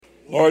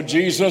Lord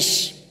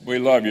Jesus, we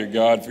love you,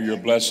 God, for your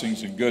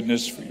blessings and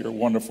goodness, for your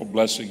wonderful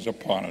blessings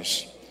upon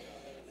us.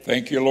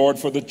 Thank you, Lord,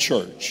 for the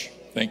church.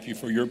 Thank you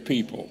for your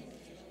people.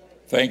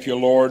 Thank you,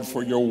 Lord,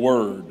 for your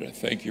word.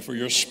 Thank you for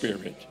your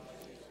spirit.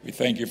 We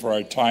thank you for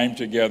our time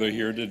together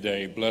here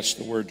today. Bless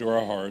the word to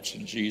our hearts.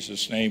 In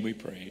Jesus' name we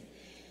pray.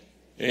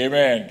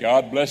 Amen.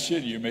 God bless you.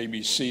 You may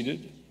be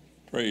seated.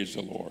 Praise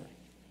the Lord.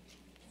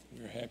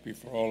 We're happy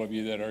for all of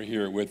you that are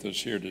here with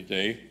us here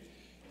today.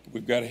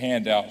 We've got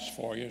handouts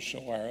for you,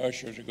 so our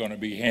ushers are going to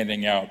be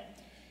handing out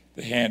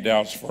the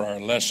handouts for our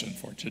lesson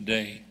for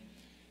today.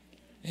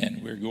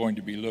 And we're going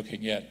to be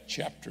looking at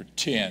chapter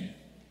 10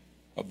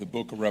 of the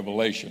book of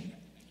Revelation.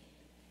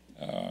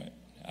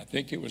 I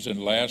think it was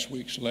in last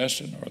week's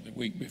lesson or the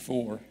week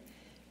before,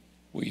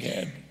 we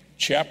had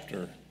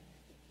chapter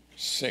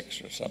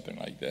 6 or something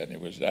like that, and it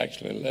was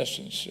actually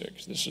lesson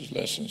 6. This is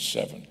lesson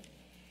 7.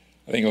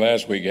 I think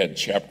last week had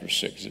chapter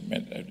 6. It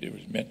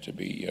was meant to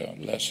be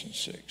lesson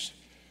 6.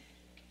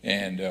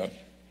 And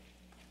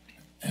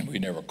we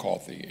never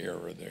caught the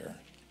error there.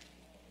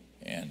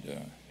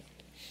 And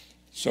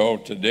so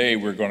today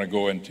we're going to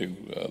go into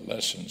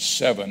lesson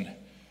 7,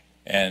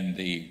 and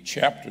the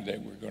chapter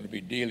that we're going to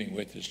be dealing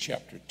with is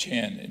chapter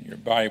 10 in your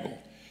Bible.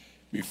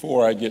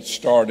 Before I get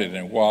started,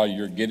 and while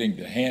you're getting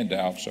the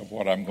handouts of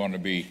what I'm going to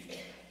be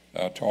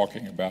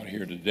talking about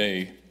here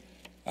today,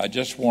 I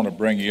just want to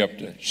bring you up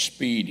to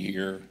speed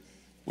here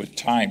with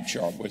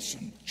with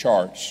some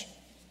charts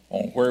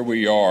on where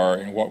we are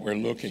and what we're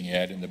looking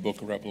at in the book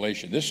of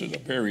Revelation. This is a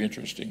very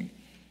interesting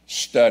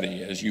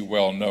study, as you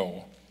well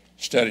know,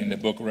 studying the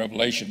book of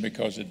Revelation,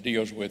 because it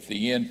deals with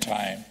the end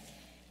time,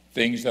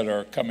 things that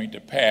are coming to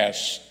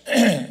pass,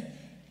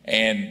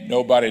 and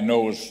nobody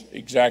knows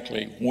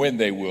exactly when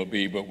they will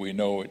be, but we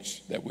know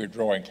that we're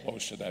drawing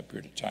close to that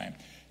period of time.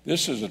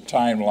 This is a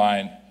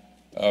timeline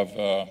of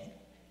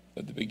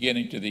the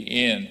beginning to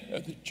the end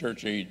of the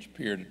church age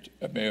period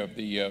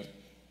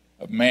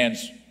of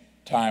man's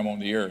time on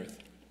the earth.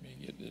 Let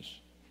me get this.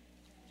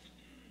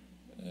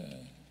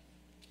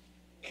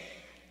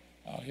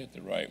 I'll hit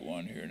the right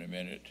one here in a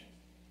minute.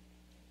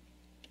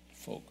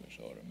 Focus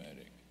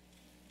automatic.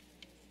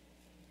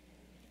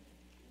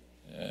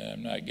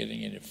 I'm not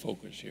getting any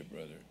focus here,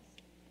 brother.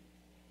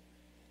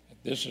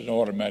 This is an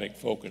automatic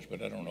focus,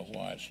 but I don't know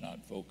why it's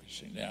not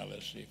focusing. Now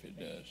let's see if it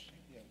does.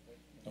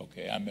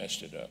 Okay, I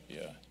messed it up,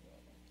 yeah.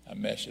 I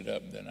messed it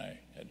up, and then I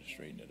had to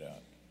straighten it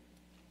out.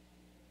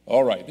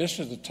 All right, this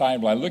is the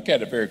timeline. Look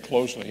at it very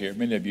closely here.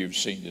 Many of you have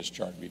seen this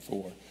chart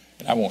before,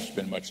 and I won't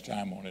spend much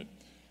time on it.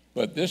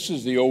 But this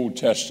is the Old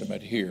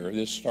Testament here.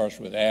 This starts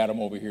with Adam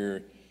over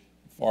here,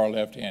 far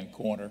left-hand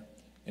corner,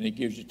 and it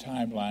gives you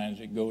timelines.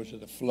 It goes to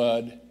the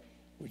flood,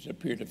 which is a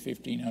period of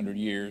 1,500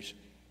 years.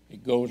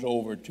 It goes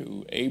over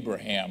to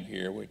Abraham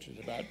here, which is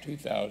about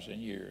 2,000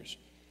 years.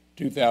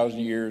 2,000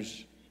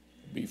 years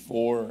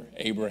before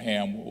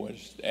Abraham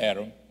was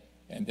Adam,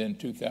 and then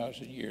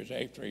 2,000 years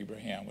after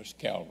Abraham was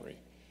Calvary.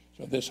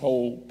 So this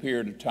whole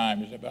period of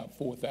time is about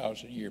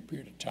 4,000-year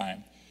period of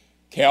time.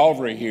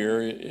 Calvary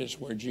here is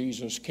where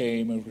Jesus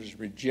came and was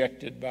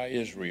rejected by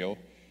Israel,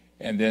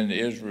 and then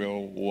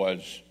Israel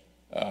was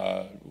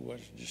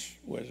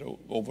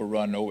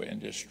overrun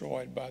and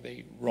destroyed by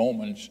the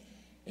Romans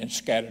and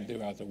scattered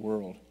throughout the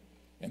world,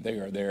 and they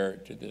are there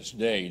to this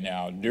day.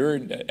 Now,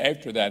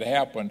 after that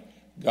happened,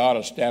 God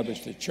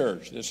established the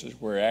church. This is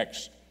where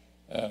Acts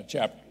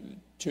chapter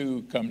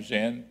 2 comes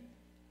in,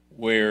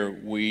 where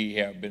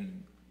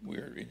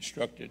we're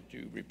instructed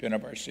to repent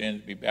of our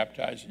sins, be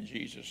baptized in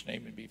Jesus'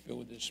 name, and be filled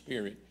with His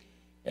Spirit.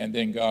 And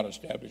then God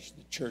established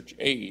the church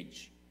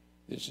age.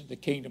 This is the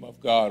kingdom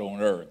of God on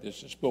earth.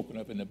 This is spoken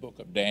of in the book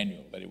of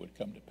Daniel, that it would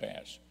come to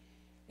pass.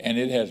 And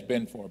it has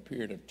been for a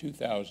period of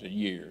 2,000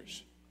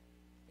 years.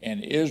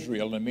 And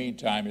Israel, in the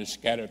meantime, is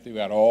scattered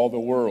throughout all the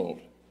world.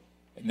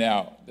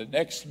 Now, the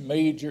next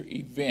major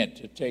event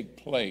to take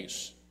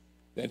place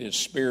that is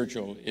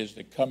spiritual is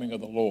the coming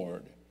of the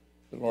Lord.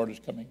 The Lord is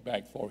coming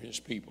back for His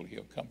people.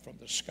 He'll come from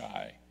the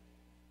sky.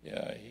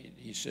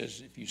 He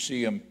says, if you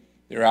see Him,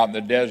 they're out in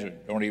the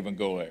desert, don't even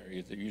go there.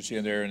 If you see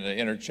Him there in the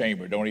inner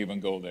chamber, don't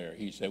even go there.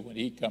 He said when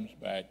He comes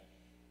back,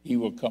 He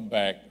will come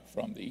back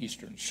from the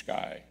eastern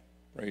sky.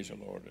 Praise the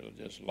Lord. It'll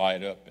just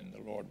light up, and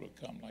the Lord will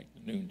come like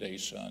the noonday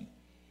sun.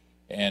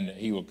 And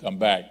He will come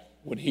back.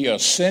 When He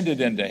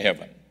ascended into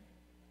heaven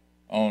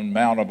on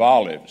Mount of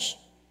Olives,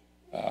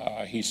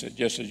 He said,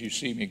 just as you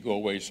see me go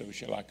away, so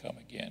shall I come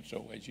again.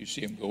 So as you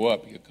see Him go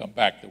up, He'll come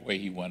back the way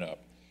He went up.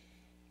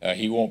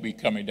 He won't be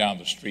coming down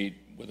the street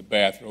with a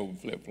bathrobe and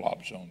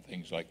flip-flops on,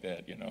 things like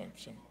that,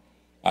 So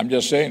I'm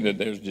just saying that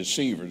there's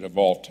deceivers of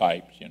all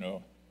types,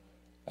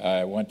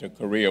 I went to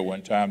Korea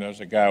one time. There was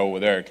a guy over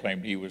there who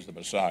claimed he was the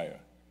Messiah,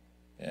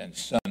 and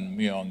Sun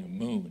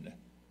Myung-moon,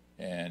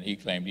 and he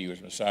claimed he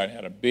was Messiah. He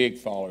had a big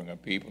following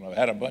of people. I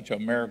had a bunch of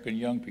American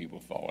young people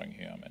following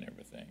him and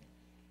everything.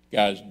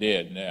 Guy's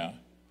dead now,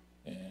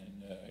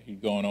 and he's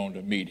going on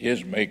to meet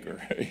his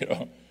maker.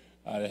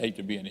 I'd hate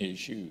to be in his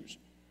shoes.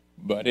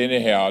 But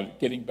anyhow,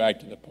 getting back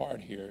to the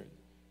part here,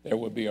 there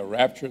will be a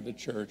rapture of the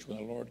church when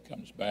the Lord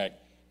comes back,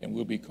 and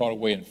we'll be caught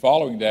away. And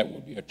following that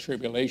will be a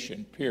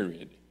tribulation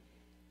period.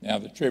 Now,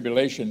 the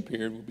tribulation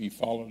period will be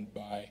followed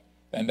by,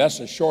 and that's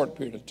a short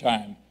period of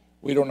time.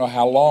 We don't know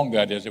how long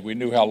that is. If we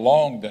knew how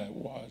long that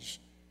was,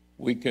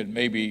 we could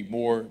maybe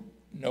more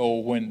know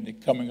when the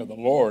coming of the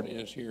Lord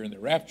is here in the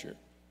rapture.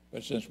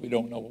 But since we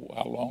don't know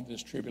how long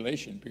this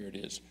tribulation period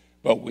is,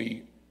 but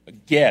we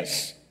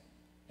guess,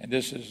 and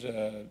this is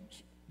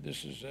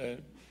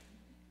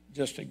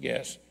just a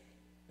guess.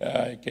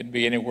 It can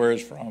be anywhere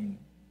from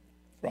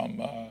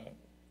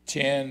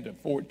 10 to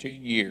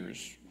 14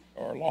 years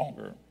or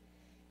longer.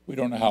 We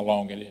don't know how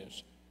long it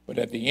is. But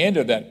at the end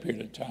of that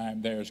period of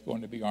time, there's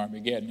going to be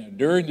Armageddon. Now,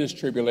 during this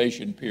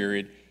tribulation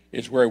period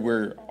is where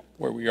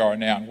we are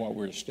now and what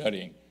we're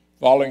studying.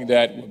 Following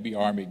that will be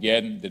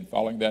Armageddon. Then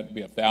following that will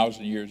be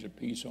 1,000 years of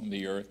peace on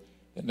the earth.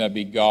 Then there'll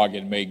be Gog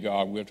and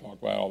Magog. We'll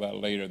talk about all that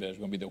later. There's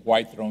going to be the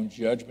white throne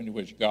judgment in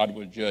which God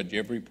will judge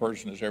every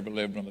person that's ever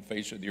lived on the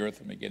face of the earth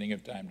from the beginning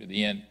of time to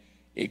the end,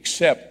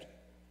 except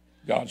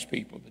God's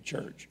people, the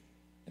church.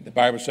 And the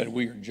Bible said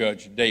we are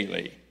judged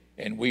daily,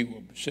 and we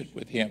will sit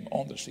with him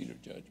on the seat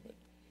of judgment.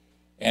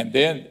 And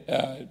then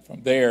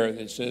from there,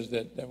 it says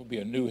that there will be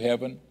a new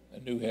heaven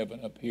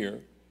up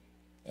here,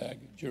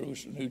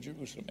 Jerusalem, New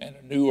Jerusalem, and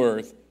a new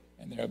earth,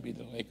 and there will be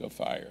the lake of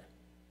fire.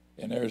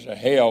 And there's a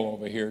hell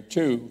over here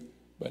too,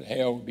 but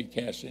hell will be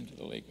cast into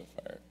the lake of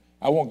fire.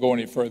 I won't go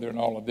any further in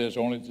all of this,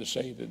 only to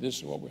say that this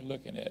is what we're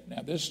looking at.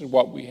 Now, this is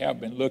what we have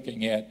been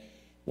looking at,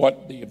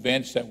 what the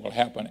events that will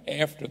happen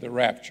after the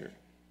rapture.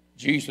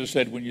 Jesus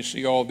said, when you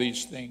see all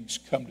these things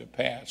come to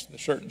pass, the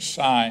certain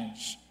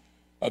signs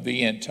of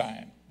the end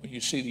time, when you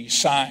see these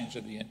signs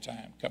of the end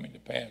time coming to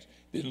pass,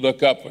 then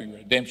look up, for your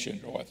redemption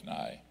draweth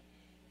nigh.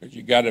 Because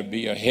you got to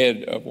be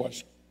ahead of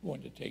what's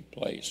going to take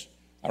place.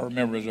 I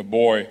remember as a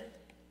boy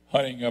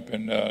hunting up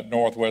in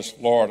northwest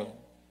Florida,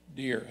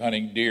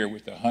 hunting deer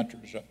with the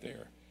hunters up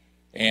there.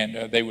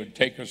 And they would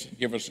take us and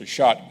give us a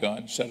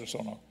shotgun, set us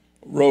on a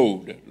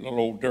road, a little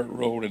old dirt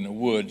road in the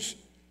woods,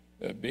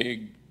 a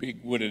big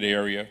wooded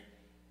area.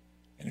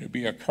 And it would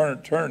be a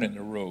current turn in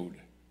the road.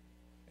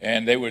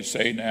 And they would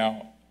say,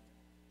 now,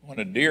 when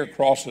a deer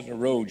crosses the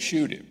road,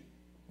 shoot him.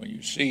 When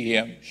you see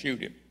him, shoot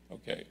him.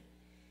 Okay.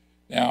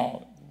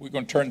 Now, we're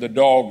going to turn the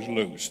dogs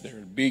loose.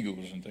 They're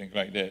beagles and things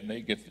like that, and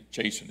they get to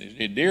chasing these.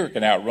 The deer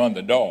can outrun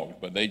the dogs,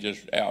 but they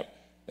just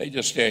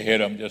stay ahead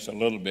of them just a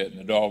little bit, and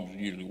the dogs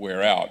usually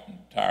wear out and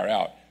tire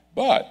out.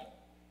 But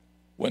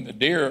when the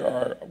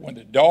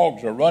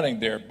dogs are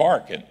running, they're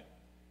barking.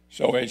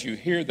 So as you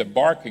hear the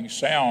barking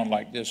sound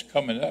like this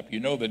coming up, you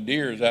know the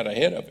deer is out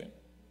ahead of him.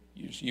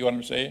 You see what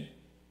I'm saying?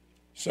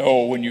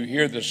 So when you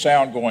hear the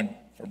sound going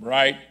from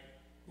right,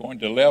 going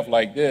to left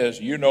like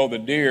this, you know the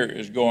deer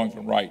is going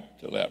from right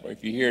to left.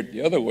 If you hear it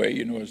the other way,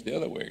 you know it's the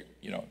other way.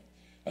 You know,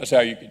 that's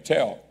how you can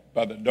tell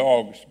by the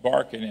dogs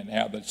barking and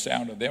how the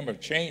sound of them are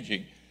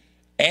changing.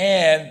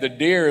 And the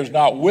deer is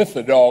not with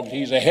the dogs;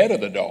 he's ahead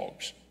of the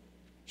dogs.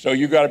 So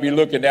you got to be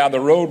looking down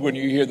the road when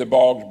you hear the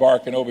dogs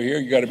barking over here.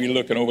 You got to be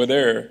looking over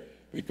there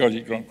because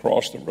you're going to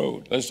cross the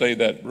road. Let's say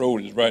that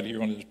road is right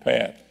here on this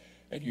path,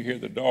 and you hear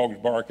the dogs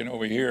barking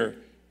over here.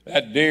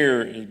 That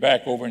deer is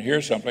back over in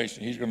here someplace,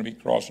 and he's going to be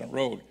crossing the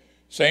road.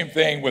 Same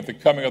thing with the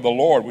coming of the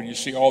Lord. When you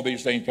see all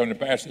these things come to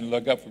pass, and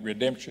look up, for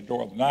redemption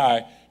draweth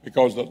nigh,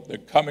 because the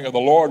coming of the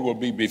Lord will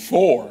be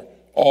before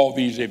all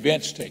these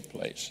events take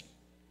place,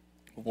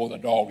 before the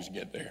dogs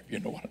get there, if you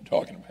know what I'm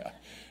talking about.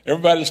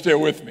 Everybody's still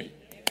with me?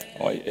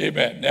 Oh,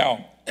 amen.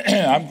 Now,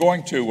 I'm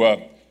going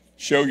to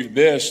show you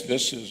this.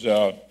 This is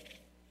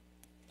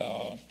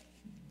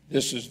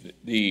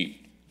the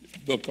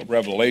book of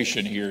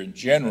Revelation here in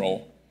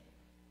general.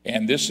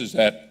 And this is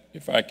that,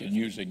 if I can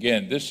use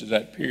again, this is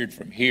that period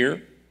from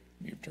here.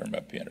 Let me turn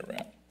my pen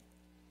around.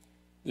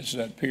 This is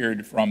that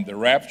period from the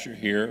rapture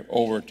here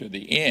over to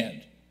the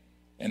end.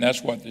 And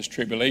that's what this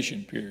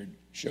tribulation period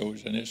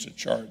shows. And it's a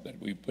chart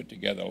that we put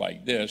together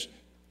like this.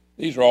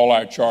 These are all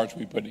our charts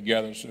we put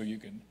together, so you're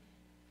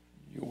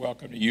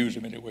welcome to use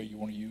them any way you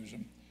want to use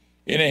them.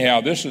 Anyhow,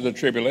 this is the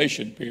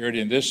tribulation period,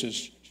 and this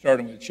is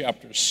starting with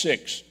chapter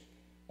 6,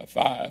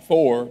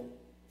 4,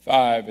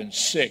 5, and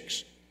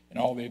 6. And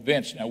all the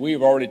events. Now,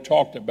 we've already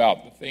talked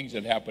about the things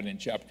that happened in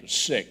chapter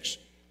 6,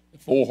 the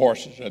 4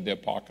 horses of the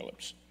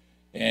apocalypse.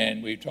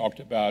 And we talked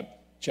about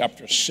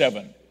chapter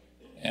 7,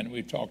 and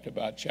we talked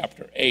about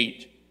chapter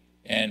 8,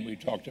 and we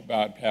talked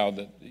about how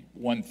the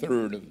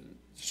 1/3 of the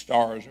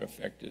stars are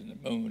affected, and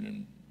the moon,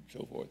 and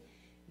so forth.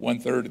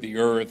 1/3 of the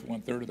earth,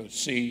 1/3 of the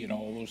sea, and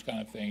all those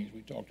kind of things.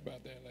 We talked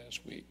about that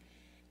last week.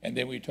 And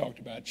then we talked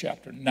about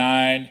chapter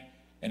 9,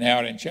 and how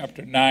in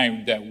chapter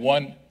 9 that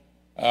one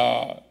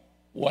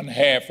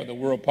half of the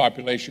world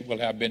population will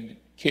have been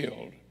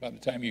killed by the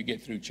time you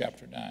get through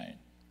chapter 9.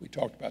 We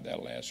talked about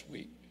that last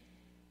week.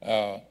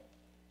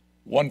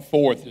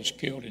 1/4 is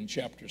killed in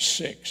chapter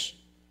 6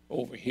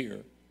 over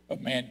here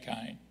of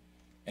mankind,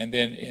 and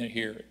then in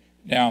here.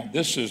 Now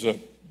this is a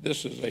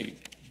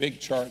big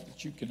chart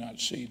that you cannot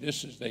see.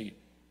 This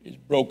is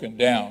broken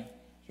down.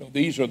 So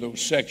these are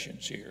those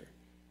sections here.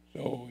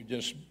 So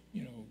just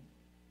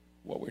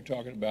what we're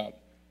talking about.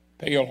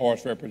 pale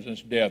horse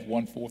represents death.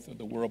 1/4 of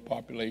the world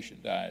population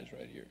dies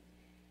right here.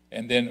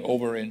 And then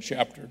over in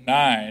chapter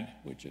 9,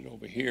 which is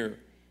over here,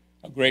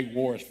 a great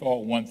war is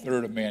fought,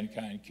 1/3 of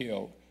mankind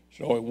killed.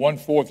 So if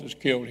 1/4 is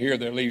killed here,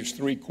 that leaves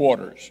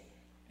 3/4.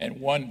 And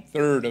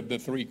 1/3 of the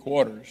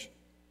 3/4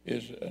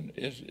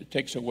 it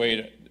takes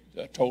away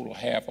a total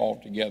half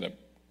altogether.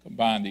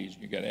 Combine these,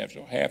 you got half.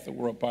 So half the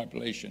world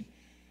population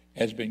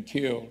has been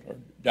killed or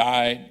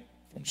died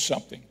from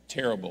something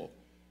terrible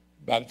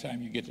by the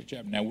time you get to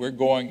chapter. Now we're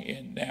going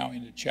in now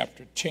into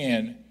chapter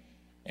 10,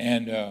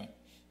 and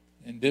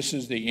this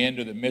is the end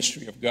of the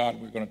mystery of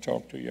God. We're going to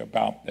talk to you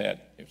about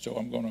that. So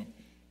I'm going to,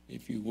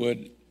 if you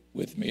would,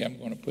 with me, I'm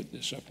going to put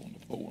this up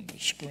on the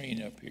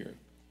screen up here.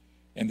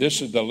 And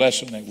this is the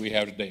lesson that we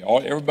have today.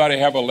 Everybody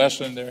have a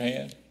lesson in their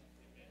hand?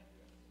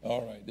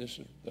 All right, this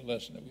is the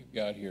lesson that we've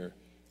got here.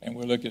 And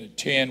we're looking at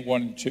 10,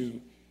 1 and 2.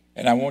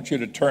 And I want you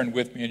to turn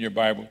with me in your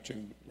Bible to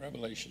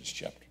Revelation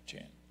chapter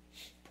 10.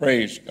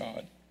 Praise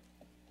God.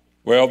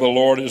 Well, the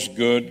Lord is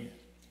good,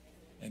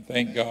 and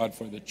thank God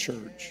for the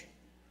church.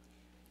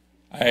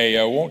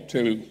 I want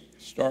to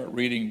start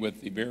reading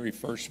with the very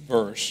first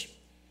verse.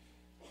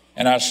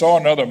 And I saw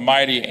another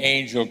mighty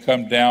angel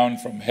come down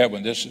from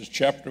heaven. This is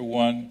chapter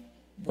 1,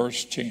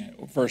 verse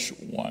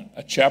 1.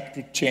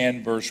 Chapter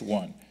 10, verse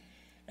 1.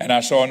 And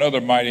I saw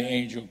another mighty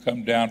angel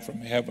come down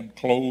from heaven,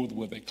 clothed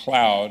with a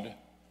cloud,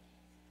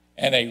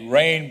 and a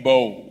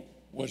rainbow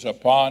was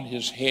upon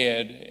his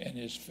head, and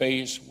his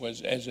face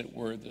was as it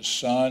were the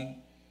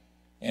sun,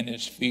 and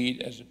his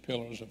feet as the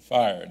pillars of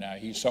fire. Now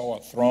he saw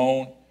a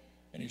throne,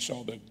 and he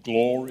saw the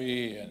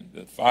glory and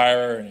the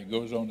fire, and he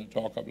goes on to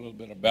talk a little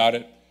bit about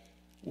it.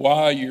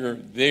 While you're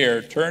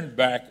there, turn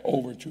back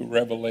over to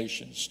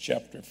Revelation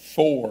chapter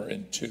 4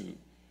 and 2.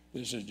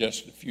 This is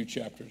just a few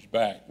chapters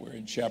back. We're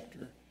in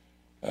chapter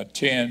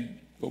 10.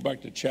 Go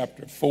back to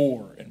chapter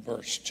 4 and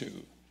verse 2.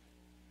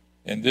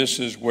 And this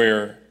is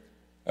where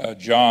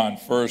John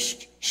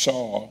first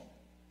saw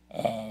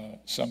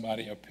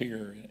somebody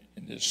appear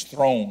in this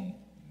throne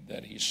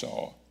that he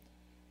saw.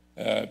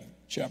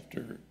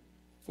 Chapter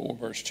 4,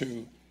 verse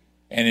 2.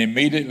 And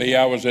immediately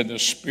I was in the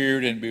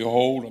Spirit, and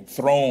behold, a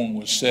throne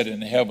was set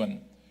in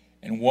heaven,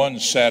 and one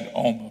sat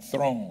on the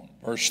throne.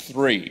 Verse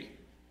 3.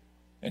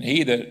 And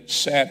he that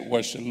sat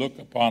was to look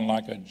upon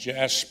like a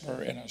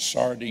jasper and a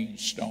sardine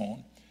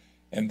stone,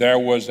 and there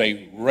was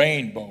a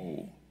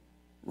rainbow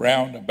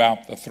round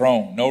about the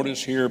throne.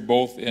 Notice here,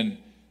 both in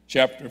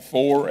chapter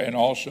 4 and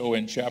also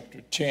in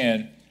chapter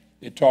 10,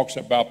 it talks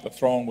about the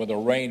throne with a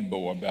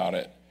rainbow about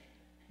it.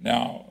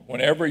 Now,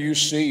 whenever you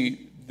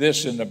see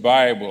this in the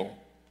Bible,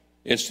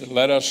 it's to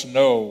let us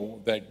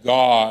know that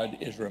God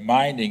is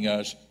reminding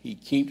us he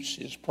keeps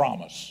his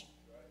promise.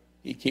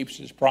 He keeps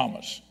his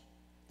promise.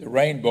 The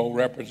rainbow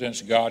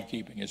represents God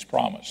keeping his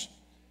promise.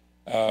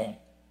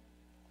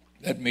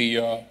 Let me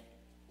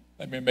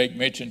make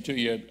mention to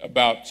you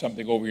about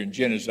something over here in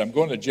Genesis. I'm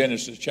going to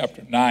Genesis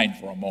chapter 9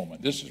 for a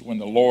moment. This is when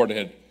the Lord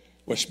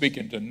was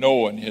speaking to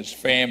Noah and his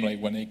family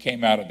when they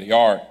came out of the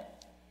ark.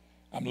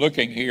 I'm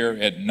looking here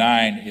at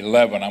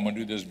 9:11. I'm going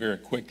to do this very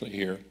quickly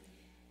here.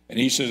 And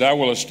he says, I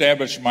will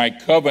establish my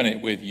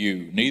covenant with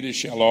you. Neither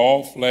shall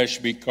all flesh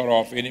be cut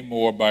off any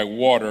more by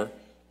water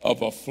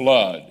of a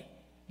flood.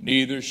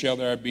 Neither shall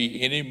there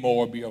be any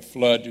more be a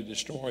flood to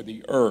destroy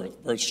the earth.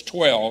 Verse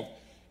 12,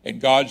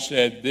 and God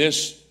said,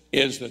 this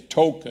is the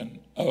token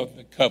of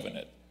the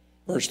covenant.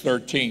 Verse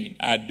 13,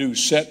 I do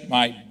set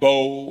my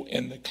bow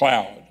in the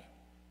cloud.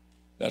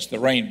 That's the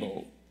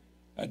rainbow.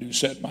 I do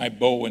set my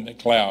bow in the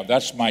cloud.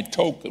 That's my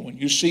token. When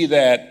you see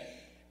that,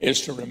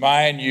 it's to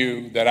remind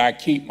you that I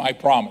keep my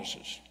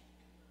promises.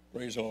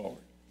 Praise the Lord.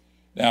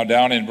 Now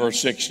down in verse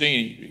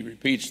 16, he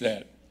repeats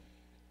that.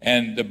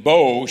 And the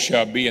bow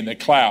shall be in the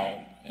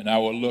cloud, and I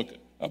will look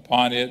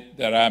upon it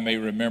that I may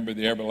remember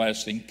the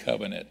everlasting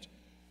covenant,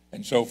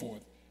 and so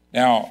forth.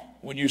 Now,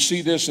 when you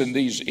see this in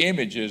these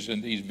images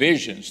and these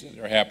visions that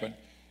are happening,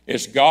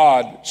 it's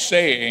God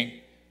saying,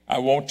 I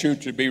want you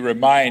to be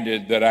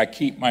reminded that I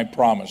keep my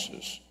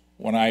promises.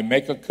 When I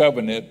make a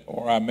covenant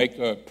or I make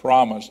a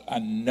promise, I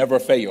never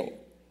fail.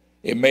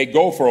 It may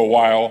go for a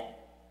while,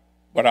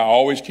 but I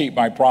always keep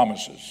my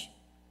promises.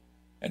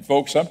 And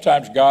folks,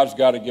 sometimes God's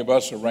got to give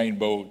us a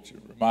rainbow to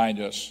remind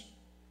us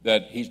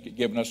that he's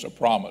given us a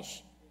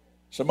promise.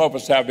 Some of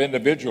us have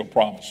individual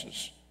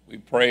promises. We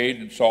prayed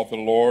and sought the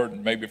Lord,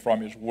 and maybe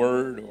from his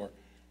word or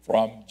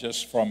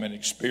from an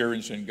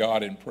experience in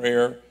God in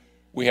prayer.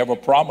 We have a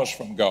promise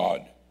from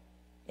God.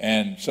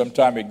 And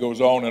sometimes it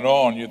goes on and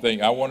on. You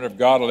think, I wonder if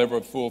God will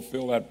ever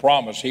fulfill that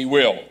promise. He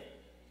will.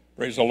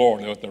 Praise the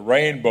Lord. But the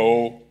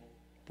rainbow,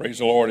 praise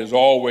the Lord, is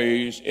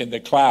always in the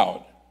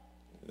cloud.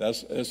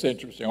 That's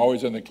interesting.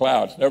 Always in the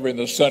clouds. Never in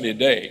the sunny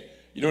day.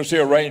 You don't see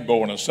a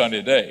rainbow on a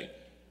sunny day.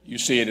 You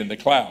see it in the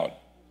cloud.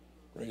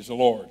 Praise the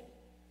Lord.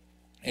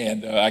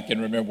 And I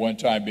can remember one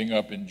time being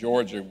up in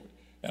Georgia,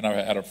 and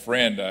I had a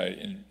friend.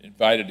 I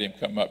invited him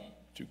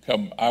to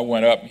come. I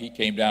went up, and he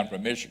came down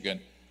from Michigan.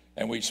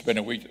 And we spent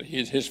a week,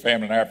 his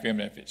family and our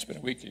family spent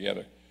a week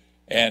together.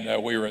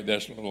 And we were at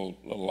this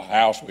little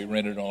house we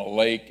rented on a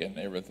lake and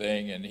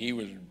everything, and he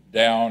was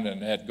down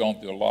and had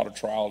gone through a lot of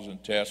trials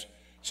and tests.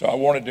 So I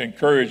wanted to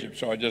encourage him,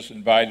 so I just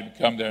invited him to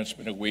come there and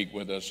spend a week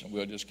with us, and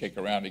we'll just kick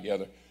around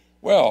together.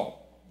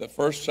 Well, the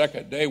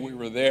second day we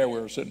were there, we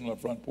were sitting on the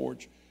front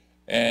porch,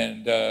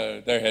 and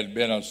there had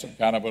been some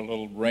kind of a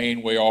little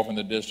rain way off in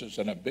the distance,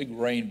 and a big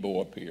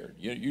rainbow appeared.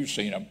 You've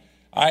seen them.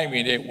 I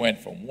mean, it went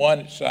from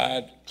one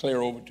side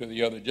clear over to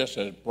the other, just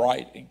as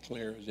bright and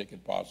clear as it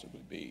could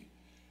possibly be.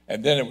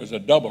 And then it was a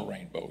double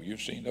rainbow.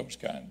 You've seen those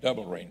kind,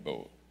 double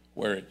rainbow,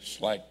 where it's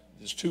like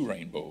there's two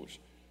rainbows,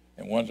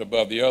 and one's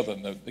above the other,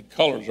 and the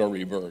colors are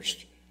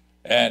reversed.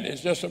 And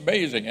it's just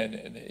amazing.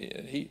 And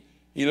he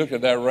looked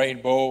at that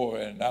rainbow,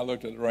 and I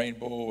looked at the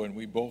rainbow, and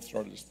we both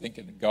started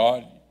thinking,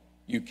 God,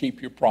 you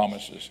keep your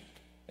promises.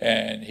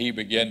 And he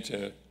began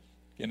to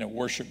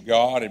worship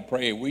God and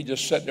pray. We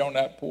just sat down on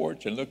that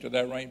porch and looked at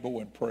that rainbow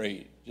and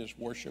prayed, just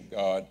worship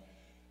God,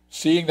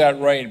 seeing that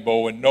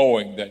rainbow and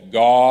knowing that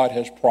God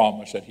has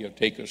promised that he'll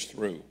take us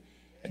through.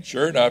 And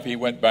sure enough, he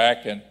went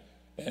back, and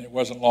it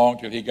wasn't long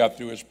till he got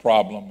through his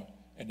problem.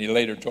 And he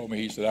later told me,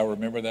 he said, I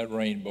remember that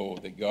rainbow,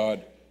 that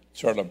God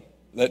sort of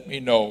let me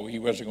know he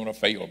wasn't going to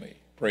fail me.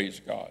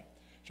 Praise God.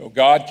 So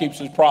God keeps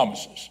his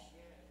promises.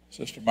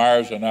 Sister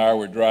Myers and I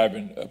were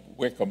driving up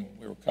Wickham.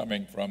 We were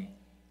coming from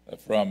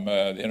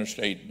the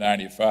Interstate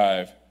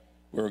 95.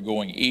 We were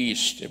going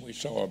east, and we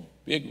saw a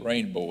big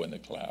rainbow in the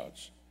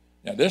clouds.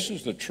 Now, this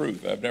is the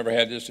truth. I've never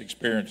had this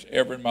experience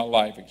ever in my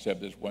life except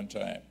this one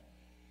time.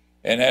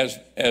 And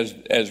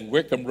as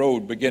Wickham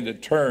Road began to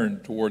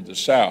turn toward the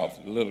south,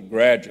 a little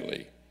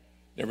gradually,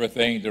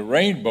 everything, the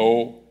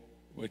rainbow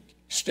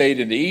stayed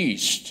in the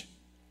east,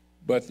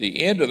 but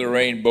the end of the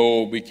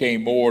rainbow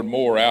became more and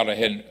more out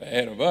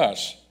ahead of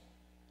us.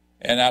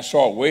 And I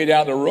saw it way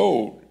down the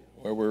road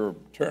where we were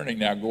turning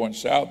now, going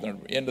south,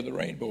 and the end of the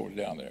rainbow was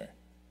down there.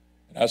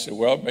 And I said,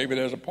 well, maybe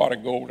there's a pot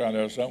of gold down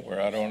there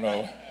somewhere. I don't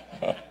know.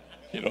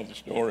 You know the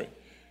story.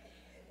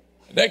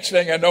 The next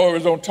thing I know, it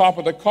was on top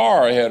of the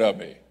car ahead of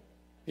me.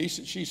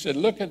 She said,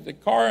 look at the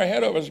car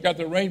ahead of us. It's got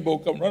the rainbow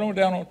coming right on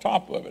down on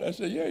top of it. I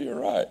said, yeah, you're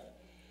right.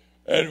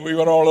 And we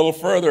went on a little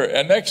further.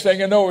 And next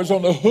thing I know, it was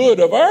on the hood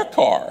of our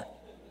car.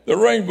 The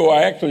rainbow,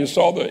 I actually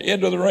saw the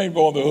end of the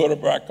rainbow on the hood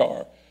of our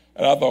car.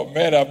 And I thought,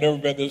 man, I've never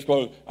been this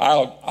close.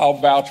 I'll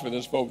vouch for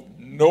this, folks.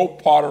 No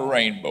pot of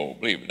rainbow,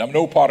 believe it.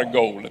 No pot of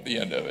gold at the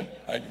end of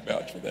it. I can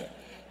vouch for that.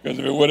 Because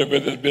if it would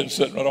have been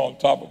sitting right on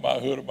top of my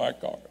hood of my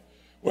car.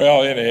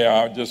 Well,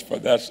 anyhow,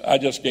 I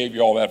just gave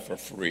you all that for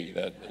free.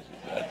 That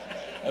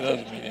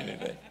doesn't mean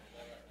anything.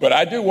 But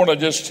I do want to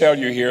just tell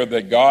you here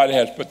that God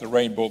has put the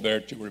rainbow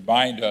there to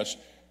remind us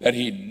that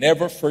he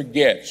never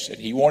forgets, and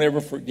he won't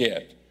ever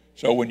forget.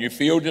 So when you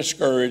feel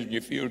discouraged,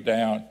 you feel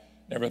down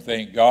and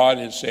everything, God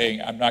is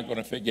saying, I'm not going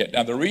to forget.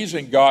 Now, the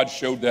reason God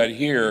showed that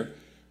here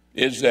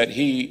is that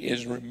he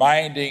is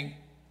reminding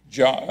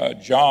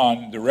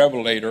John, the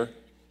Revelator,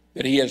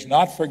 that he has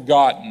not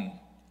forgotten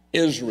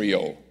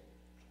Israel,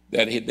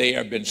 that they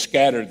have been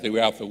scattered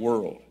throughout the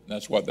world. And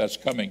that's what that's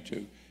coming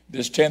to.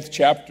 This 10th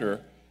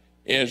chapter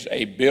is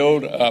a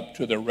build-up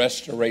to the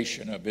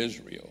restoration of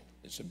Israel.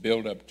 It's a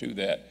build-up to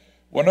that.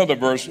 One other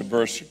verse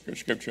of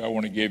Scripture I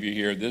want to give you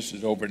here. This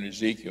is over in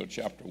Ezekiel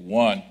chapter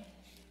 1.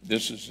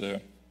 This is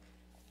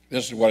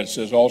what it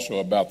says also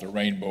about the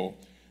rainbow.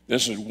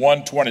 This is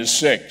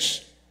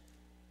 1:26.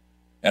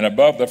 And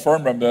above the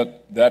firmament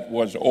that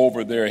was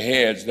over their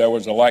heads, there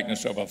was a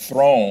likeness of a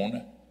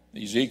throne.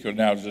 Ezekiel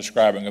now is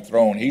describing a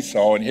throne he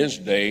saw in his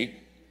day,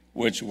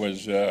 which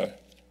was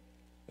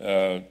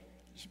about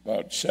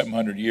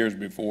 700 years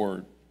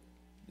before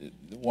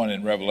the one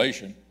in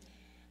Revelation.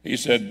 He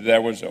said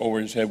there was over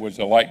his head was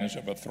the likeness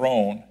of a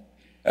throne,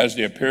 as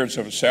the appearance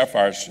of a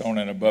sapphire stone,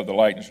 and above the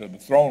likeness of the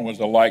throne was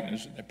the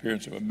likeness and the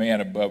appearance of a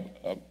man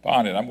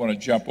upon it. I'm going to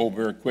jump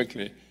over very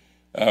quickly.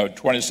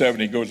 27,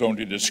 he goes on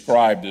to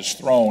describe this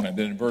throne, and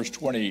then in verse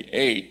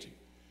 28,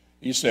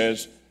 he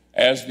says,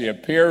 as the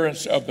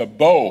appearance of the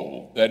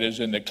bow that is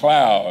in the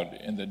cloud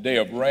in the day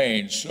of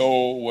rain,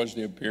 so was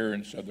the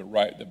appearance of the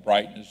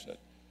brightness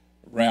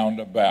round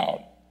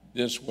about.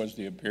 This was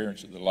the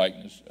appearance of the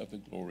likeness of the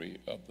glory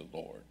of the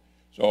Lord.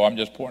 So I'm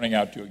just pointing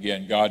out to you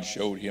again, God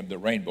showed him the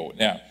rainbow.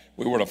 Now, if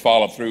we were to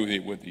follow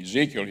through with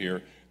Ezekiel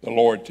here, the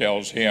Lord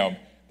tells him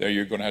that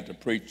you're going to have to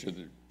preach to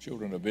the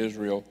children of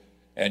Israel,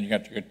 and you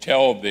have to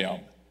tell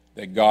them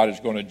that God is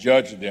going to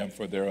judge them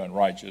for their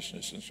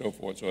unrighteousness and so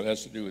forth. So it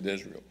has to do with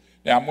Israel.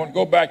 Now, I'm going to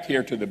go back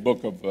here to the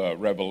book of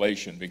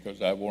Revelation,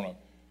 because I want to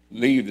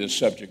leave this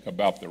subject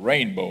about the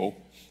rainbow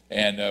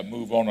and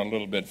move on a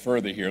little bit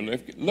further here.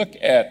 Look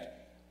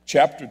at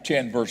chapter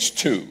 10, verse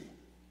 2.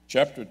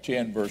 Chapter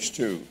 10, verse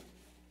 2.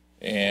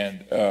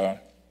 And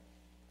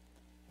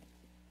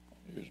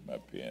here's my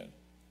pen.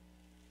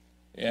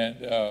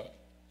 And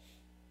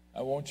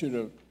I want you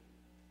to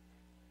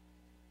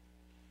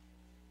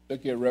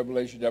look at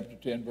Revelation chapter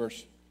 10,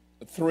 verse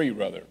 3,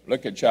 rather.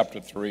 Look at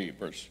chapter 3,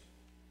 verse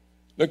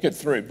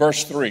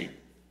 3.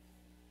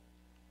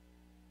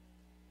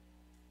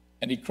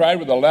 And he cried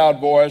with a loud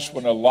voice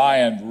when a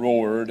lion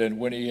roared, and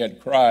when he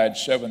had cried,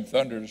 7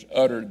 thunders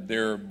uttered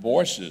their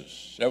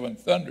voices. 7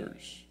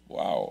 thunders.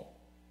 Wow.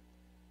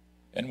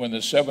 And when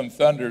the 7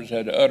 thunders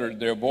had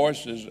uttered their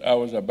voices, I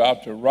was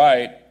about to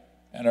write,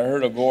 and I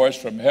heard a voice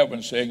from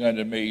heaven saying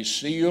unto me,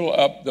 seal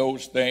up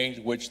those things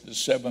which the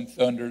 7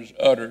 thunders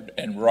uttered,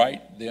 and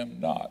write them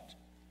not.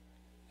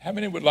 How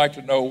many would like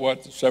to know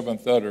what the 7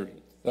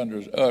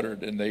 thunders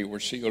uttered, and they were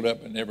sealed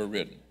up and never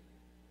written?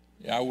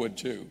 Yeah, I would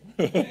too.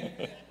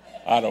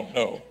 I don't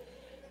know.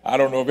 I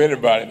don't know of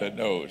anybody that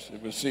knows.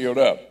 It was sealed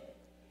up.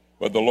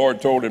 But the Lord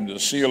told him to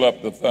seal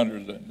up the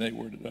thunders, and they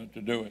were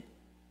to do it.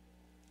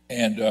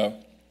 And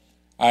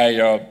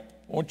I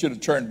want you to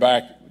turn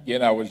back.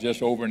 Again, I was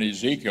just over in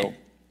Ezekiel.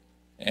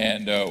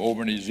 And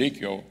over in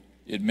Ezekiel,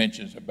 it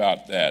mentions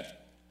about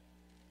that.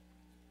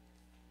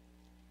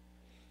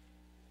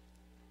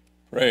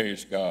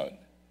 Praise God.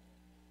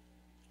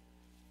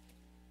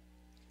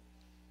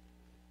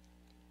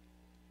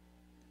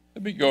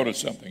 Let me go to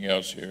something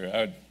else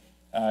here.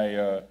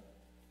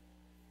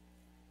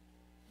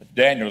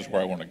 Daniel's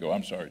where I want to go.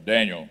 I'm sorry,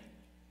 Daniel.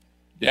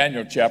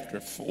 Daniel chapter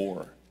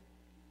 4.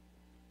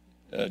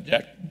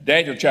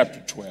 Daniel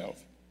chapter 12.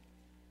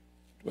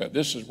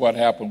 This is what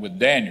happened with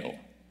Daniel.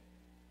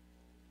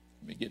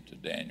 Let me get to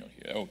Daniel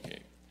here. Okay.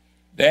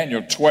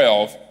 Daniel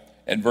 12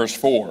 and verse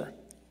 4.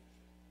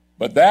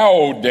 But thou,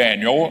 O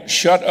Daniel,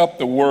 shut up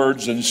the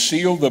words and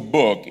seal the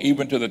book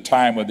even to the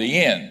time of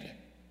the end.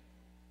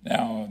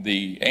 Now,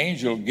 the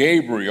angel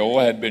Gabriel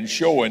had been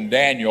showing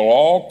Daniel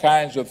all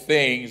kinds of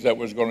things that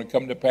was going to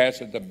come to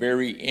pass at the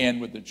very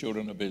end with the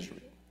children of Israel.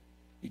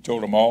 He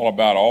told them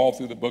all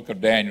through the book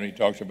of Daniel. He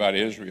talks about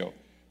Israel,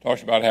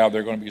 talks about how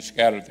they're going to be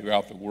scattered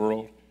throughout the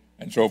world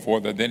and so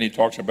forth. And then he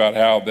talks about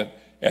how that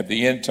at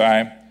the end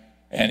time,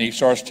 and he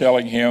starts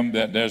telling him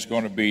that there's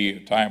going to be a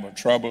time of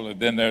trouble, and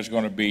then there's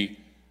going to be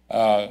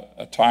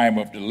a time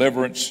of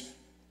deliverance.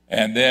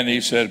 And then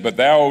he says, but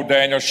thou, O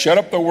Daniel, shut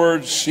up the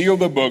words, seal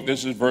the book.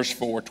 This is verse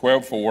 4,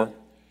 12:4,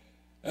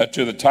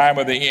 to the time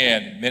of the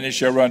end. Many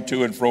shall run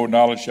to and fro,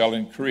 knowledge shall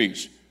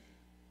increase.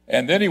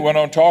 And then he went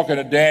on talking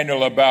to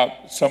Daniel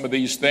about some of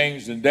these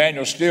things, and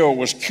Daniel still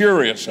was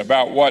curious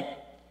about what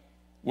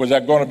was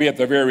that going to be at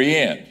the very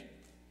end.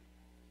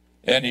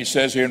 And he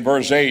says here in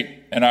verse 8,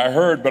 and I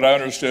heard, but I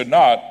understood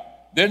not.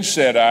 Then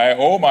said I,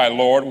 O my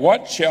Lord,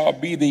 what shall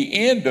be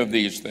the end of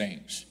these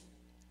things?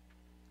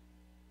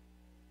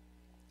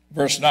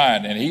 Verse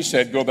 9, and he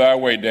said, go thy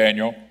way,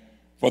 Daniel,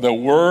 for the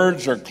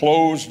words are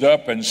closed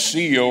up and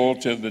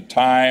sealed to the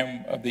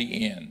time of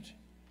the end.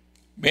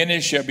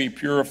 Many shall be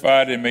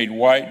purified and made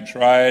white and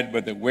tried,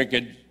 but the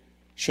wicked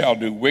shall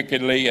do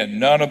wickedly, and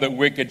none of the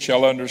wicked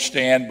shall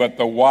understand, but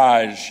the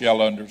wise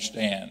shall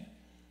understand.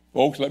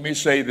 Folks, let me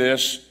say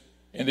this.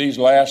 In these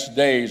last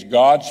days,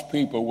 God's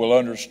people will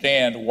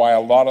understand why a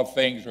lot of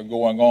things are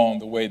going on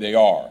the way they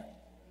are.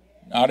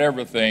 Not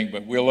everything,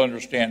 but we'll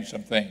understand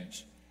some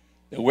things.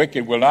 The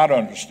wicked will not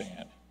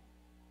understand.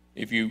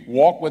 If you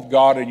walk with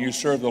God and you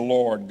serve the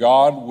Lord,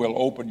 God will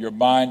open your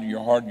mind,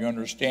 your heart, and your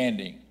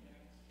understanding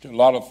to a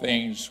lot of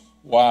things,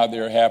 why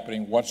they're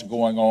happening, what's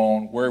going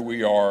on, where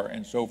we are,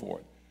 and so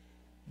forth.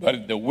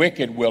 But the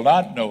wicked will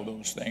not know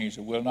those things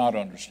and will not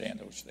understand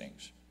those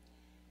things.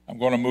 I'm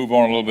going to move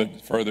on a little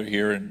bit further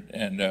here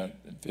and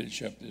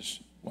finish up this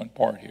one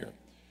part here.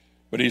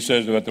 But he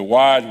says that the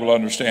wise will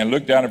understand.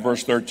 Look down at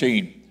verse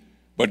 13.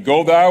 But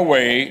go thy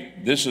way,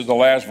 this is the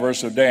last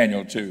verse of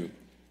Daniel too.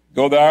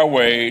 Go thy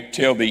way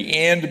till the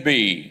end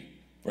be,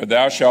 for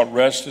thou shalt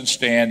rest and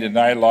stand in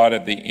thy lot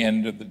at the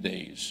end of the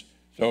days.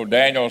 So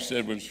Daniel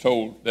was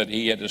told that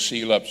he had to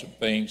seal up some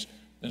things.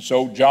 And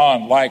so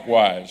John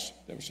likewise,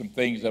 there were some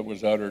things that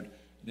was uttered.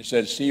 And he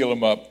said, seal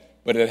them up.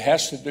 But it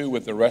has to do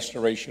with the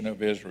restoration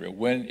of Israel.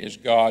 When is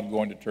God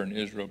going to turn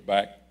Israel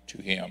back to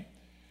him?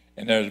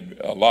 And there's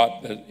a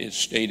lot that is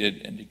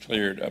stated and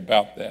declared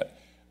about that.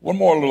 One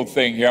more little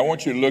thing here. I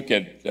want you to look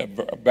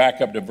at,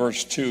 back up to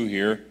verse 2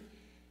 here.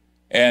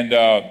 And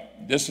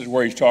this is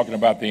where he's talking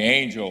about the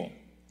angel.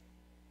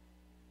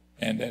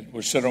 And that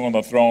was sitting on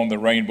the throne, the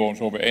rainbow and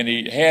so forth. And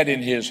he had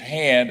in his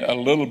hand a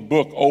little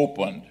book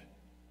opened.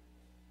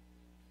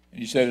 And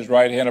he set his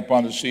right hand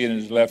upon the sea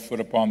and his left foot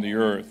upon the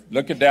earth.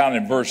 Look it down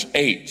in verse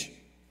 8.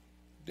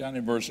 Down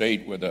in verse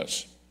 8 with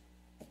us.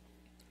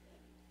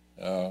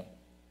 The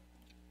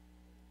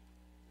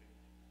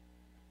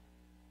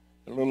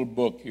little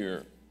book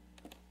here.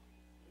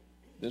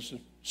 This is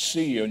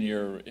C in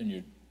your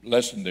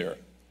lesson there.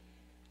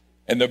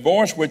 And the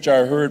voice which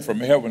I heard from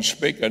heaven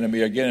spake unto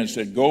me again and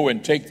said, go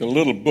and take the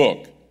little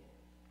book,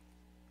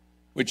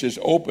 which is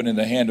open in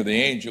the hand of the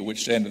angel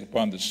which standeth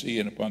upon the sea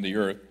and upon the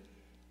earth.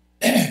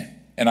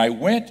 And I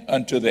went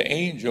unto the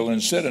angel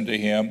and said unto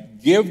him,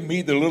 give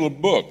me the little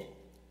book.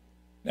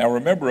 Now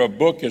remember, a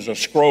book is a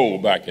scroll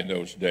back in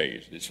those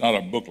days. It's not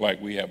a book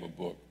like we have a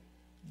book.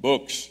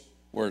 Books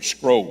were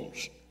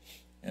scrolls.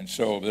 And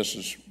so this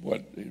is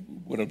what it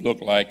would have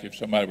looked like if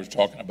somebody was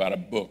talking about a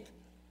book.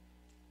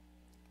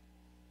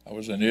 I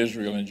was in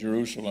Israel, in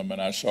Jerusalem,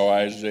 and I saw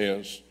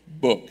Isaiah's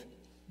book,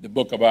 the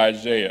book of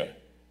Isaiah.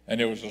 and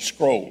there was a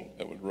scroll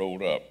that was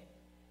rolled up.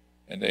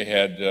 And they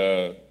had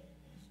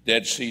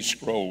Dead Sea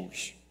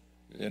Scrolls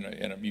in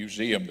a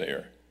museum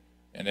there.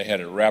 And they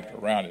had it wrapped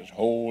around this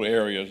whole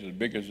area as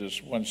big as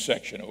this one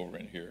section over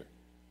in here.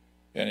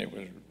 And it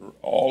was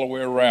all the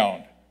way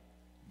around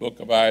book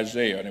of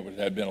Isaiah, and it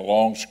had been a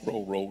long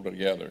scroll rolled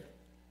together.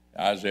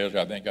 Isaiah's,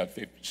 I think, got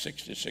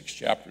 66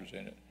 chapters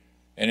in it.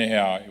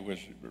 Anyhow, it was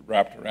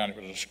wrapped around. It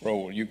was a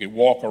scroll. You could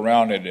walk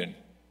around it,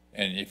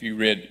 and if you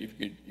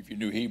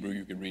knew Hebrew,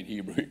 you could read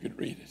Hebrew. You could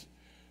read it.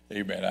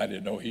 Amen. I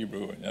didn't know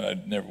Hebrew, and I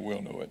never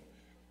will know it.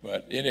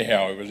 But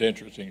anyhow, it was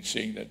interesting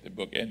seeing that the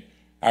book. And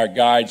our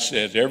guide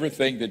says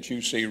everything that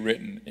you see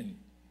written in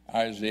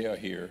Isaiah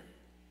here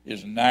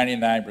is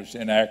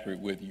 99% accurate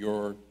with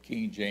your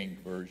King James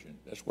Version.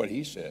 That's what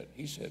he said.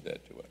 He said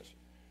that to us.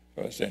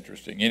 So that's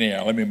interesting.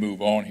 Anyhow, let me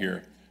move on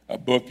here. A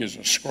book is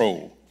a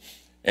scroll.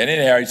 And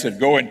anyhow, he said,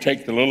 go and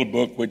take the little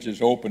book which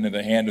is open in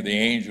the hand of the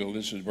angel.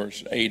 This is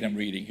verse 8 I'm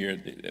reading here,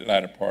 the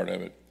latter part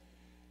of it.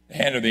 The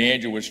hand of the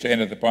angel which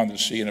standeth upon the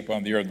sea and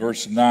upon the earth.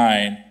 Verse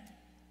 9,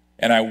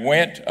 and I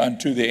went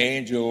unto the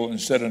angel and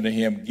said unto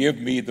him, give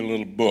me the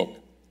little book.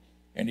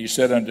 And he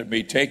said unto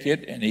me, take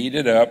it and eat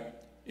it up.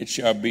 It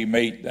shall be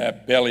made thy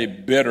belly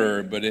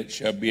bitter, but it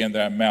shall be in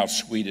thy mouth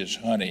sweet as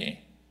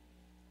honey.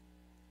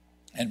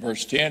 And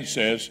verse 10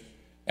 says,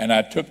 and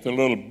I took the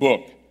little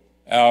book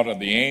out of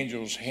the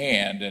angel's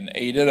hand and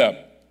ate it up,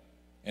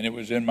 and it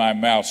was in my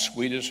mouth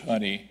sweet as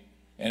honey,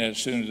 and as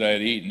soon as I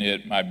had eaten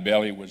it, my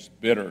belly was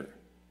bitter.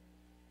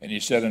 And he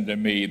said unto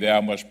me,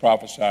 thou must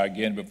prophesy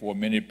again before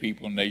many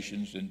people,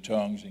 nations, and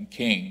tongues, and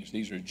kings.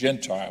 These are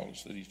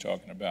Gentiles that he's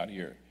talking about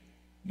here.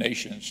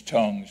 Nations,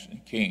 tongues,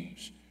 and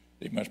kings.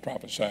 They must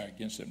prophesy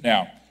against them.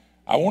 Now,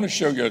 I want to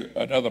show you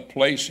another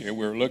place here.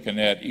 We were looking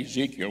at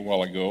Ezekiel a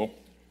while ago,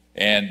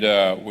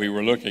 and we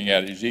were looking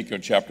at Ezekiel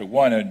chapter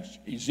 1. And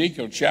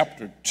Ezekiel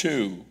chapter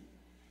 2,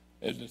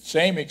 the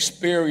same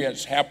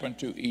experience happened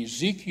to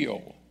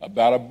Ezekiel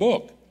about a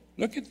book.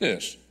 Look at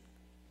this.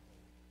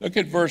 Look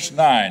at verse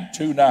 9,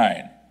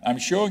 2:9. I'm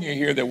showing you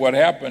here that what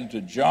happened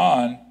to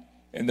John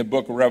in the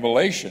book of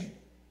Revelation,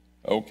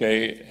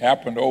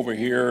 happened over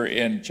here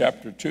in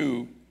chapter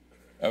 2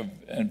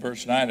 and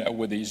verse 9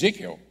 with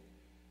Ezekiel.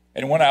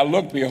 And when I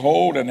looked,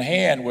 behold, an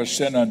hand was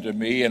sent unto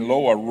me, and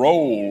lo, a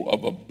roll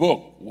of a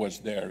book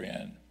was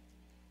therein.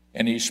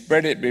 And he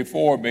spread it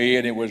before me,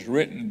 and it was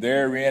written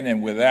therein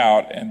and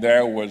without, and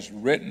there was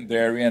written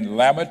therein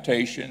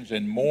lamentations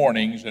and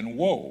mournings and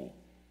woe.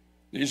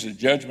 These are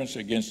judgments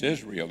against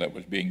Israel that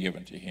was being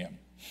given to him.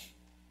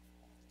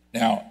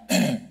 Now,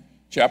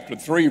 chapter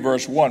 3,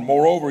 verse 1,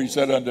 moreover, he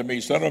said unto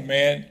me, Son of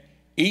man,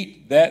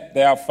 eat that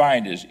thou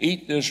findest,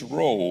 eat this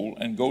roll,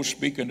 and go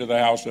speak unto the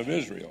house of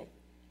Israel.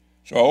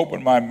 So I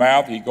opened my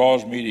mouth, he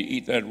caused me to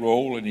eat that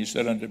roll, and he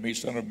said unto me,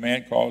 Son of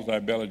man, cause thy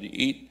belly to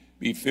eat,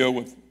 be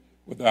filled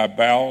with thy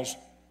bowels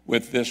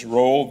with this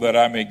roll, that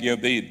I may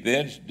give thee.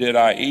 Then did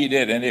I eat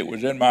it, and it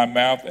was in my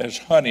mouth as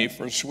honey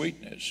for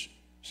sweetness.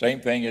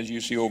 Same thing as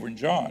you see over in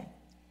John.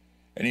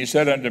 And he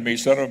said unto me,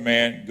 Son of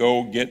man,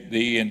 go get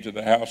thee into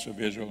the house of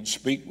Israel, and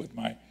speak with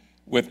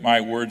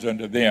my words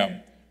unto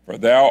them. For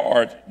thou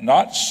art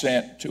not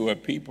sent to a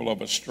people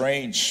of a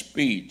strange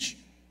speech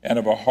and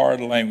of a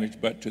hard language,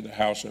 but to the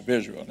house of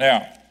Israel.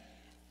 Now,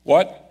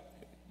 what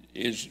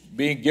is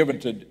being given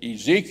to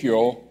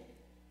Ezekiel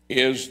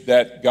is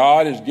that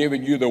God is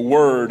giving you the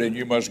word, and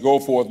you must go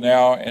forth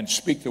now and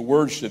speak the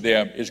words to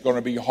them. It's going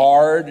to be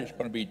hard. It's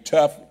going to be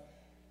tough.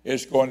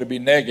 It's going to be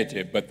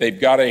negative, but they've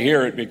got to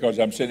hear it because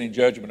I'm sending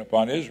judgment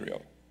upon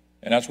Israel.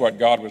 And that's what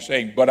God was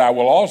saying. But I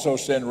will also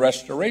send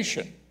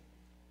restoration.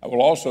 I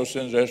will also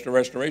send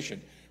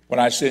restoration.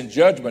 When I send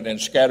judgment and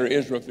scatter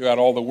Israel throughout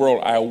all the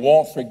world, I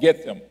won't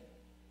forget them.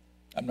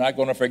 I'm not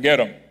going to forget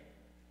them.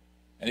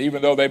 And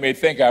even though they may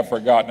think I've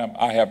forgotten them,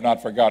 I have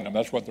not forgotten them.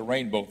 That's what the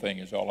rainbow thing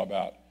is all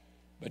about.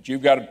 But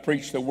you've got to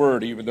preach the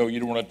word, even though you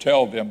don't want to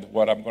tell them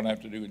what I'm going to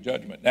have to do in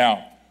judgment.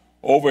 Now,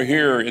 over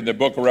here in the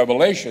book of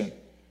Revelation,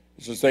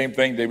 it's the same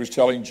thing they was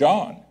telling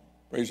John.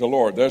 Praise the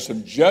Lord. There's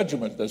some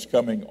judgment that's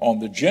coming on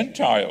the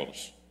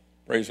Gentiles.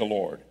 Praise the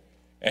Lord.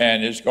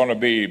 And it's going to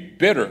be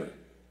bitter,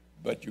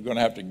 but you're going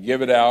to have to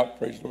give it out.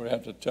 Praise the Lord. You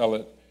have to tell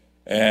it.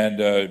 And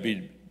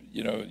the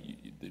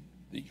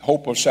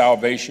hope of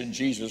salvation,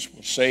 Jesus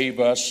will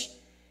save us,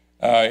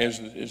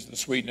 is the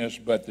sweetness.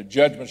 But the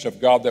judgments of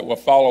God that will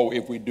follow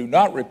if we do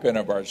not repent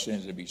of our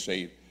sins and be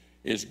saved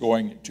is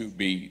going to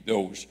be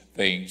those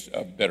things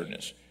of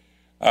bitterness.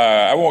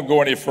 I won't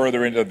go any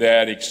further into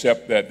that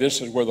except that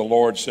this is where the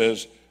Lord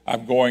says,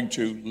 I'm going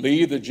to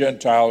leave the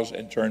Gentiles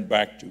and turn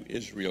back to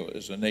Israel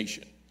as a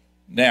nation.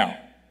 Now,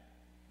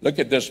 look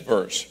at this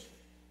verse.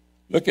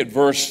 Look at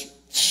verse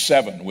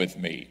 7 with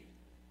me.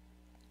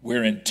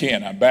 We're in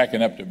 10. I'm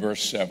backing up to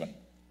verse 7.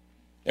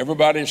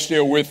 Everybody's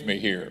still with me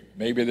here.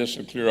 Maybe this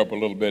will clear up a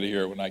little bit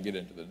here when I get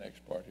into the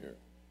next part here.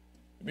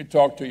 Let me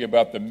talk to you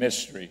about the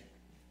mystery.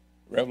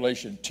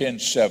 Revelation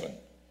 10:7.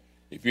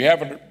 If you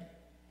haven't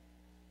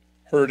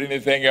heard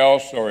anything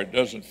else or it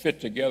doesn't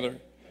fit together,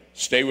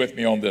 stay with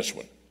me on this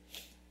one.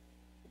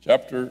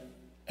 Chapter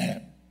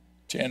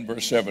 10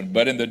 verse 7.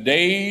 But in the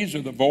days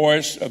of the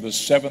voice of the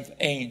seventh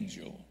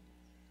angel,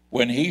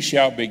 when he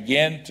shall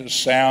begin to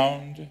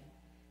sound,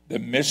 the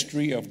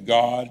mystery of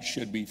God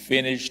should be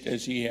finished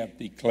as he hath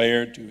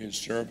declared to his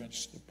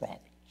servants, the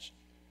prophets.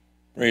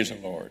 Praise the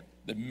Lord.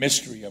 The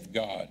mystery of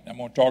God. I'm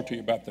going to talk to you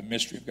about the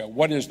mystery of God.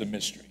 What is the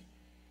mystery?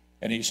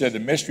 And he said the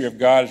mystery of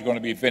God is going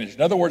to be finished.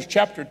 In other words,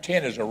 chapter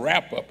 10 is a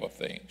wrap-up of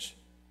things.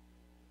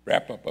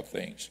 Wrap-up of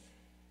things.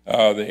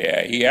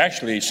 He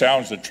actually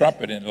sounds the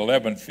trumpet in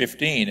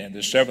 11:15, and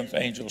the seventh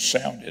angel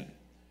sounded.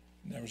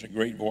 And there was a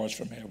great voice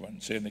from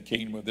heaven saying, the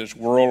kingdom of this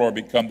world are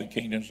become the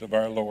kingdoms of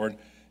our Lord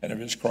and of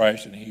his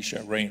Christ, and he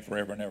shall reign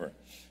forever and ever,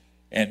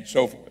 and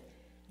so forth.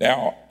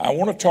 Now, I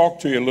want to talk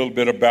to you a little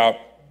bit about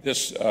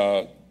this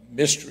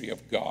mystery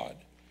of God.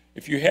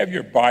 If you have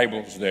your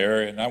Bibles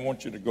there, and I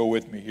want you to go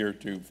with me here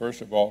to,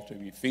 first of all, to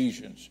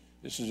Ephesians.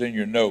 This is in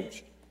your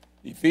notes.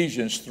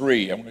 Ephesians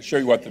 3. I'm going to show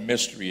you what the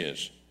mystery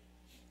is.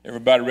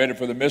 Everybody ready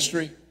for the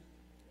mystery?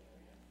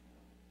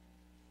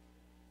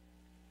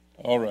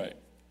 All right.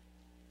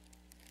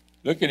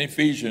 Look at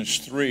Ephesians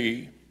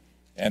 3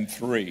 and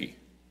 3.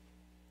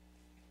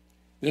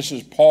 This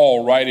is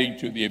Paul writing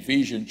to the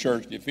Ephesian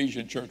church. The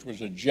Ephesian church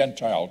was a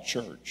Gentile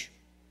church,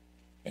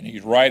 and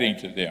he's writing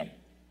to them.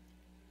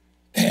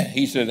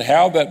 He said,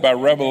 how that by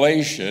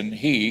revelation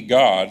he,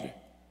 God,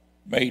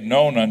 made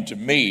known unto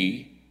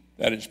me,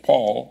 that is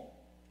Paul,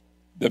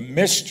 the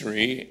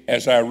mystery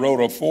as I wrote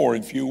afore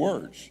in few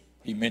words.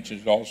 He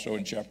mentions it also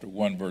in chapter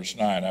 1, verse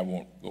 9. I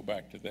won't go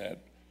back to that.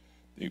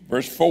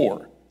 Verse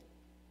 4,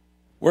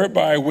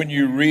 whereby when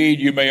you read,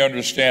 you may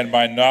understand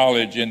my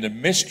knowledge in the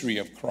mystery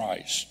of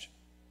Christ,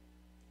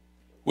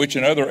 which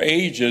in other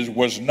ages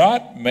was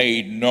not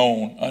made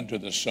known unto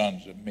the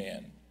sons of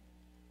men,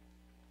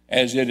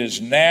 as it is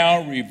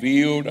now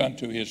revealed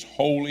unto his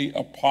holy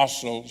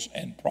apostles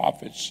and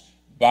prophets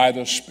by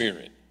the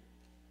Spirit.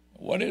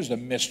 What is the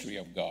mystery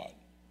of God?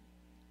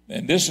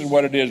 And this is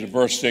what it is in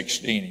verse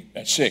 16.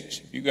 That's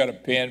 6. If you got a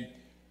pen,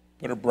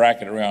 put a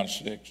bracket around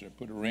 6 or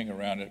put a ring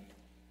around it.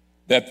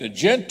 That the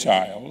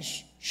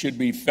Gentiles should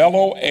be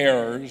fellow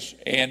heirs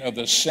and of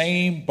the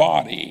same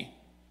body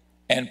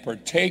and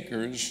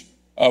partakers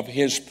of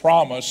his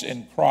promise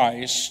in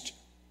Christ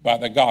by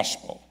the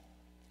gospel.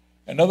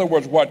 In other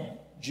words,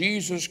 what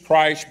Jesus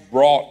Christ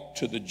brought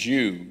to the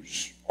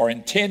Jews, or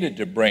intended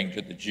to bring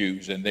to the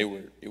Jews, and it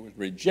was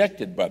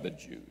rejected by the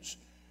Jews,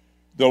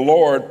 the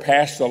Lord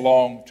passed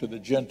along to the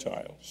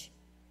Gentiles.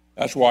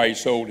 That's why he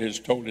told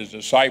his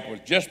disciples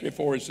just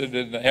before he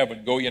ascended into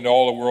heaven, go ye into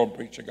all the world and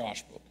preach the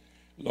gospel.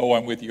 Lo,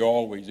 I'm with you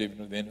always, even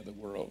to the end of the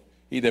world.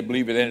 He that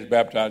believeth and is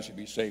baptized shall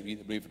be saved. He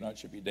that believeth not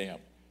shall be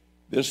damned.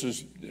 This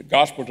is the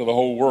gospel to the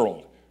whole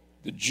world.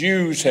 The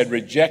Jews had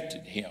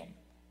rejected him.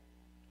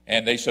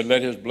 And they said,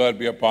 let his blood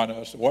be upon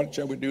us. What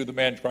shall we do with the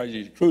man Christ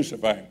Jesus?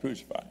 Crucify him,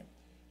 crucify him.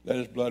 Let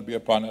his blood be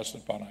upon us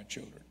and upon our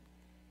children.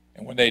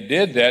 And when they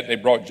did that, they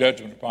brought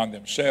judgment upon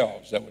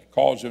themselves that would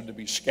cause them to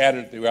be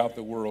scattered throughout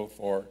the world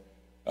for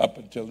up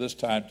until this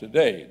time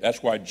today.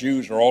 That's why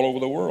Jews are all over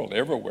the world,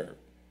 everywhere.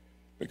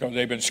 Because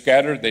they've been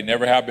scattered, they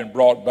never have been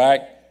brought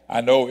back.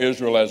 I know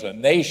Israel as a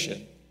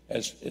nation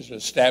has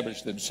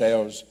established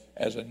themselves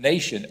as a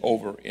nation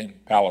over in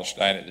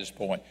Palestine at this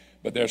point.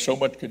 But there's so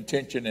much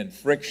contention and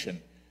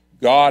friction.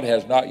 God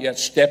has not yet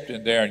stepped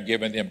in there and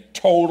given them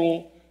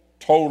total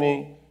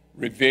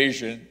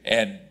revision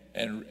and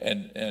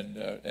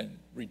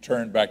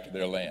return back to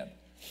their land.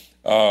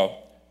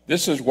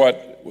 This is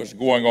what was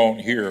going on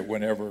here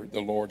whenever the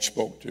Lord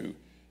spoke to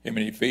him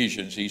in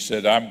Ephesians. He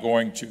said, I'm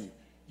going to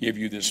give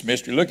you this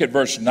mystery. Look at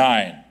verse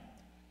 9.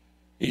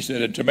 He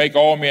said, and to make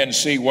all men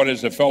see what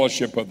is the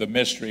fellowship of the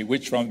mystery,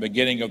 which from the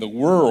beginning of the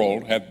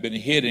world hath been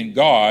hid in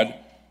God,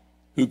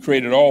 who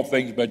created all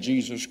things by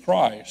Jesus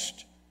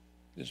Christ.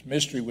 This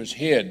mystery was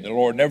hid. The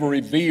Lord never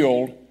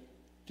revealed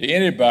to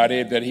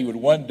anybody that he would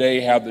one day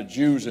have the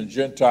Jews and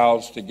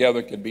Gentiles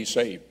together can be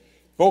saved.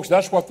 Folks,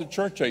 that's what the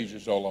church age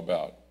is all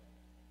about.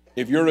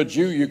 If you're a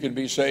Jew, you can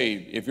be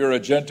saved. If you're a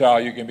Gentile,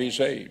 you can be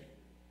saved.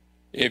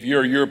 If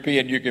you're a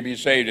European, you can be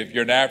saved. If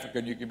you're an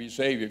African, you can be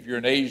saved. If you're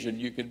an Asian,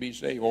 you can be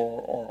saved,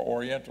 or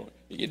Oriental.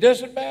 It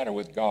doesn't matter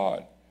with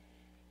God.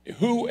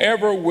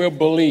 Whoever will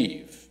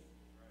believe.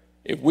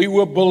 If we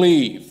will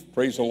believe,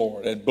 praise the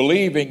Lord, and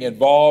believing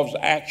involves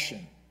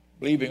action.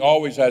 Believing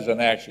always has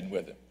an action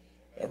with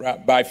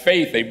it. By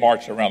faith, they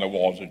marched around the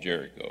walls of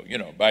Jericho.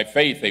 By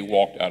faith, they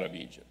walked out of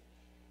Egypt.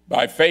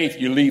 By faith,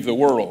 you leave the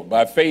world.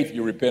 By faith,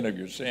 you repent of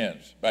your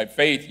sins. By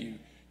faith,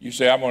 you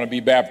say, I'm going to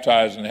be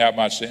baptized and have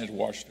my sins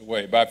washed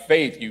away. By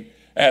faith, you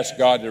ask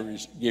God to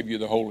give you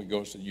the Holy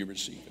Ghost and you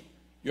receive it.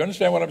 You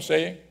understand what I'm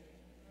saying?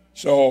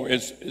 So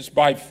it's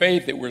by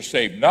faith that we're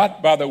saved,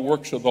 not by the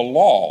works of the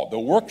law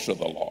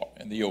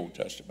in the Old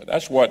Testament.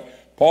 That's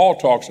what Paul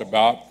talks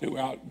about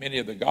throughout many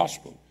of the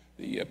Gospels,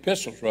 the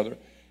epistles rather,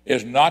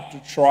 is not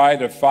to try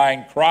to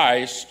find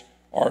Christ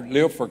or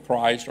live for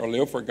Christ or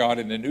live for God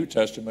in the New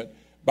Testament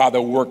by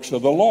the works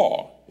of the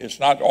law. It's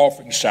not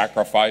offering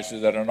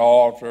sacrifices at an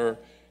altar.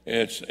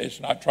 It's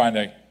not trying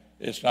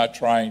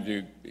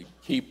to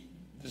keep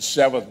the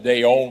seventh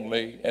day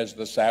only as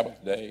the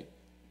Sabbath day.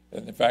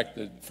 And in fact,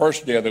 the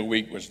first day of the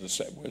week was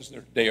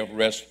their day of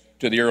rest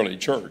to the early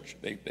church.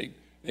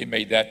 They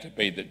made that to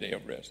be the day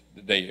of rest,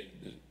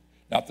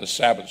 not the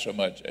Sabbath so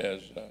much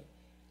as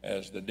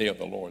the day of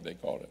the Lord, they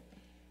called it.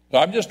 So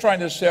I'm just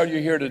trying to tell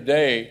you here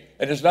today,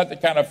 and it's not the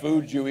kind of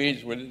food you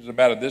eat. It's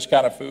about this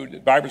kind of food. The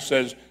Bible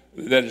says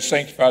that it's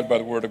sanctified by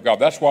the word of God.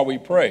 That's why we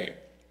pray.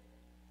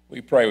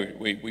 We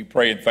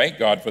pray and thank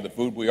God for the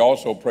food. We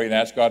also pray and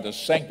ask God to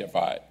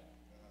sanctify it.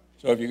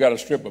 So if you got a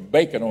strip of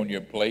bacon on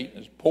your plate,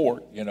 it's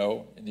pork, in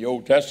the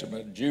Old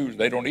Testament, Jews,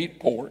 they don't eat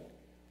pork.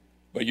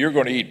 But you're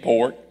going to eat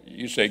pork.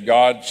 You say,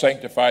 God,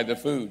 sanctify the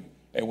food.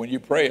 And when you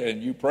pray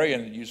and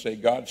you say,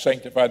 God,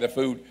 sanctify the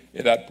food,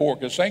 that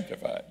pork is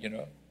sanctified,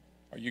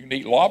 Or you can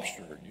eat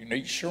lobster. You can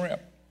eat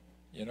shrimp,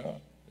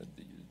 The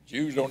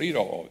Jews don't eat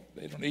all of it.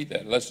 They don't eat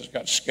that unless it's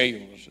got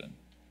scales. And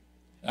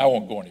I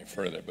won't go any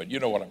further, but you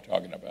know what I'm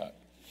talking about.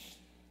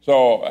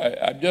 So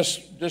I'm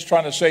just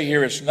trying to say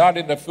here, it's not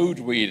in the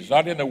foods we eat. It's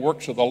not in the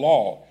works of the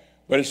law,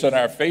 but it's in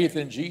our faith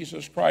in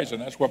Jesus Christ.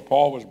 And that's what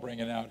Paul was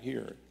bringing out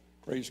here.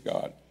 Praise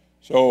God.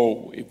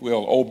 So if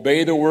we'll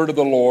obey the word of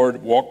the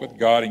Lord, walk with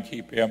God and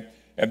keep him.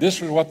 And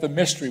this was what the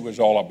mystery was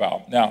all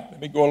about. Now, let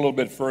me go a little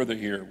bit further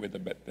here with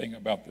the thing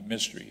about the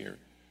mystery here.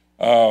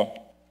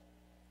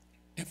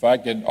 If I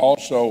can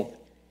also,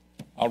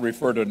 I'll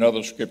refer to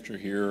another scripture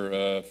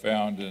here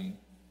found in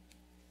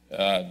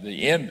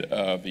the end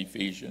of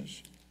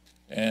Ephesians.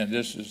 And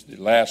this is the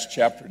last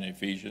chapter in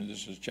Ephesians.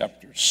 This is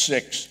chapter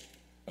 6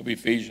 of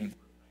Ephesians.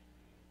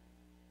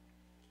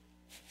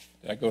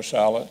 Did I go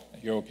silent?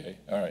 You're okay.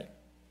 All right.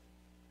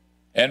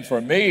 And for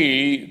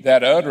me,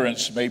 that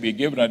utterance may be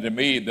given unto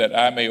me, that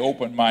I may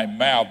open my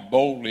mouth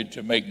boldly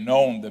to make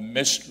known the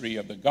mystery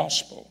of the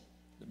gospel.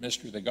 The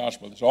mystery of the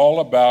gospel. It's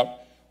all about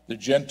the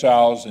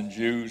Gentiles and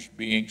Jews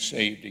being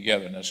saved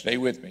together. Now stay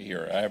with me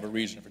here. I have a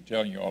reason for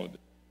telling you all of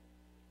this.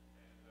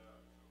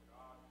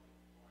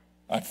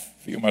 I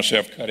feel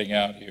myself cutting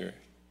out here.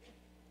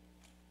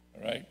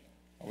 All right?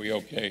 Are we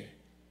okay?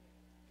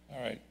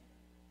 All right.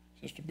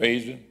 Sister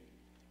Bazin,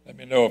 let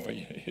me know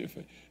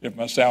if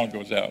my sound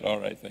goes out. All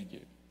right, thank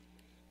you.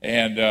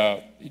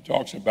 And he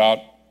talks about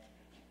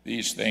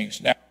these things.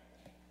 Now,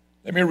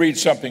 let me read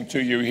something to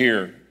you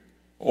here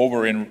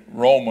over in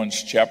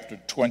Romans chapter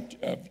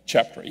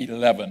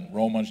 11,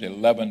 Romans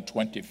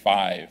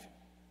 11:25.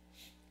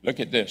 Look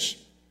at this.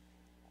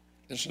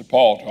 This is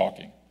Paul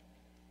talking.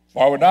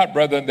 For I would not,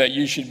 brethren, that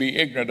you should be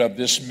ignorant of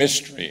this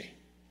mystery.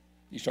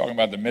 He's talking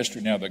about the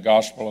mystery now, the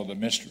gospel of the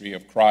mystery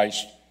of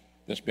Christ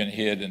that's been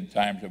hid in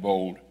times of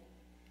old.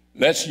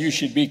 Lest you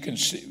should be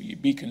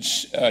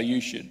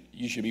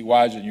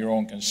wise in your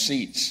own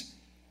conceits,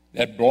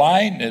 that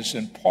blindness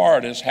in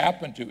part has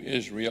happened to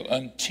Israel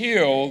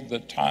until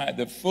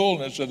the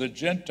fullness of the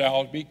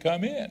Gentiles be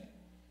come in.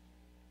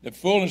 The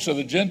fullness of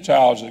the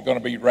Gentiles is going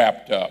to be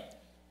wrapped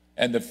up.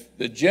 And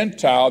the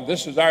Gentile,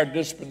 this is our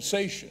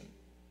dispensation.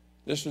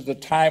 This is the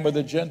time of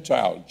the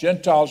Gentiles.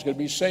 Gentiles going to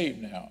be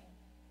saved now.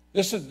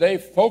 This is the day,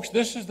 folks,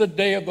 this is the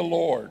day of the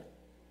Lord.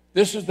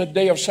 This is the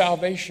day of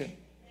salvation.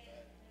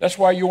 That's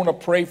why you want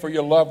to pray for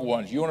your loved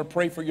ones. You want to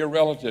pray for your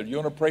relatives. You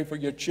want to pray for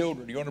your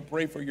children. You want to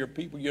pray for your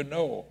people you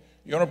know.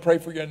 You want to pray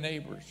for your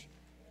neighbors.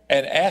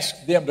 And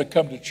ask them to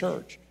come to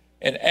church.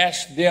 And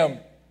ask them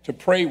to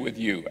pray with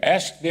you.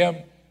 Ask them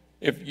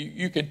if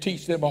you can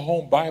teach them a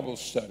home Bible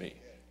study.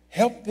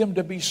 Help them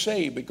to be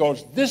saved,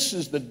 because this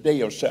is the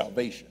day of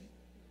salvation.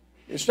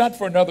 It's not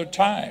for another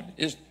time.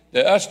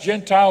 Us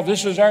Gentiles,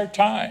 this is our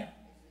time.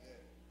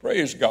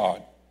 Praise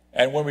God.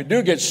 And when we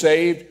do get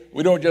saved,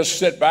 we don't just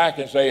sit back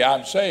and say,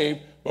 I'm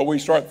saved, but we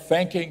start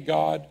thanking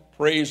God,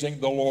 praising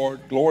the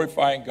Lord,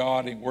 glorifying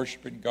God and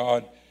worshiping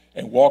God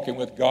and walking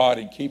with God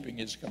and keeping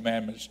his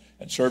commandments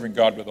and serving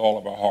God with all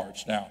of our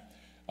hearts. Now,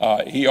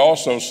 he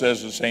also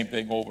says the same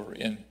thing over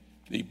in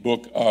the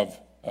book of,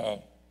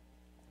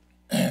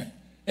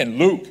 in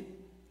Luke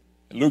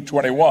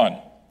 21.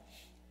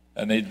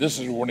 And this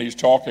is when he's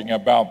talking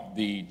about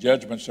the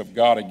judgments of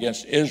God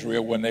against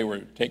Israel when they were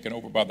taken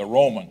over by the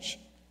Romans.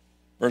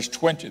 Verse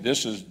 20,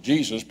 this is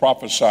Jesus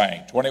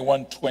prophesying,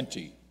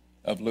 21:20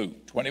 of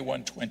Luke,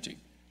 21:20.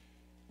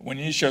 When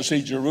ye shall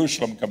see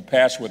Jerusalem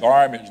compassed with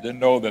armies, then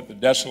know that the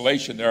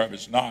desolation thereof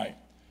is nigh.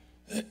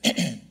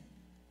 Then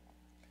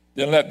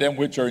let them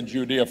which are in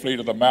Judea flee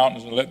to the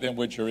mountains, and let them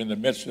which are in the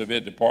midst of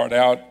it depart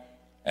out,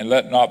 and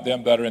let not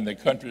them that are in the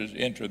countries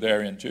enter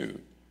thereinto.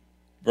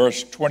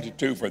 Verse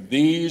 22, for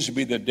these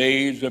be the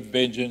days of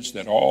vengeance,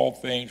 that all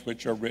things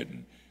which are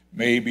written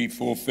may be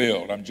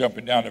fulfilled. I'm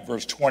jumping down to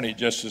verse 20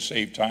 just to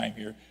save time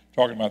here,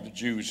 talking about the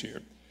Jews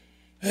here.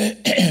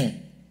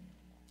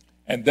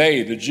 And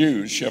they, the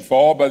Jews, shall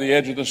fall by the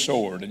edge of the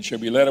sword, and shall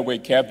be led away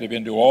captive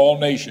into all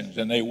nations,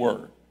 and they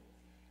were.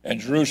 And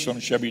Jerusalem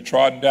shall be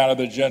trodden down of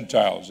the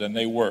Gentiles, and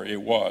they were,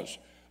 it was,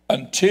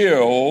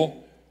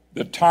 until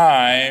the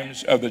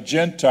times of the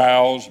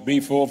Gentiles be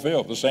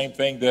fulfilled. The same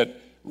thing that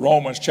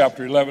Romans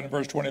chapter 11,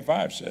 verse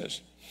 25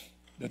 says,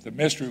 that the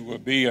mystery will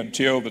be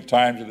until the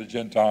times of the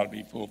Gentiles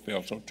be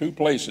fulfilled. So two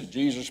places,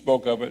 Jesus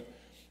spoke of it,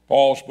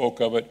 Paul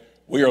spoke of it.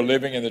 We are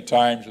living in the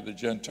times of the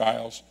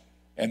Gentiles,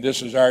 and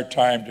this is our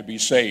time to be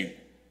saved.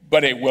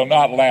 But it will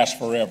not last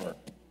forever.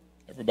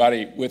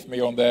 Everybody with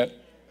me on that?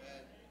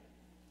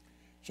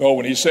 So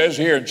when he says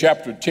here in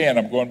chapter 10,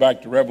 I'm going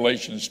back to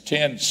Revelations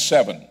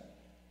 10:7.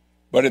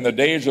 But in the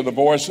days of the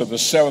voice of the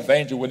seventh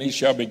angel, when he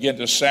shall begin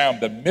to sound,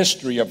 the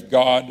mystery of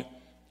God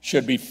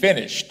should be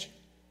finished.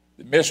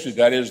 The mystery,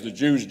 that is, the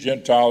Jews and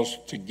Gentiles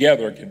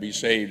together can be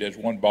saved as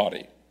one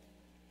body.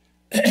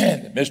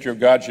 The mystery of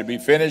God should be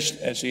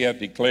finished, as he hath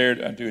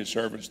declared unto his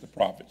servants the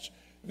prophets.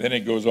 Then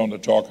it goes on to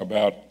talk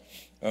about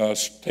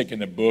taking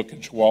the book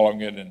and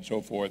swallowing it and so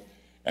forth.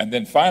 And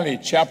then finally,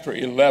 chapter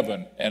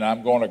 11, and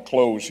I'm going to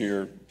close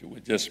here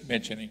with just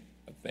mentioning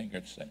a thing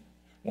or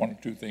one or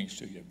two things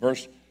to you.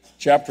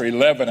 Chapter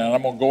 11, and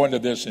I'm going to go into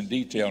this in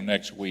detail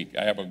next week.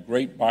 I have a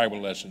great Bible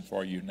lesson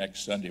for you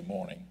next Sunday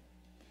morning.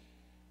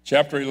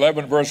 Chapter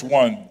 11, verse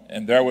 1,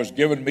 and there was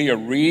given me a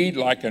reed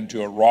like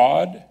unto a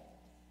rod,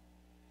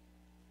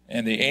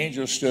 and the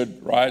angel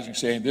stood rising,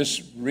 saying,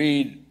 this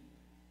reed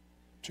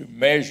to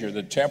measure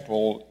the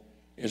temple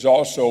is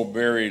also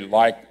very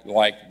like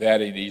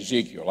that in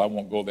Ezekiel. I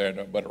won't go there,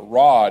 but a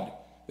rod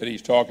that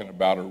he's talking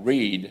about, a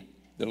reed,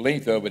 the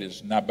length of it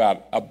is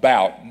about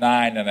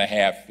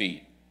 9.5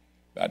 feet.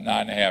 About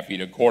 9.5 feet,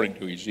 according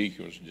to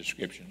Ezekiel's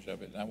descriptions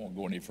of it. And I won't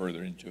go any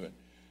further into it,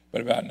 but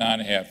about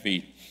 9.5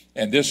 feet.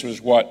 And this was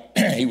what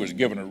he was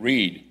given, a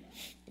reed,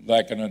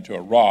 likened unto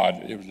a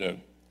rod. It was a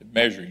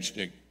measuring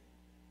stick.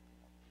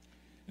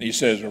 And he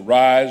says,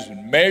 arise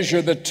and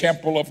measure the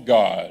temple of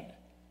God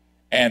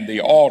and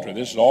the altar.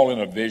 This is all in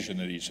a vision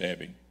that he's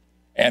having.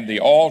 And the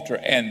altar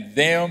and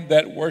them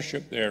that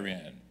worship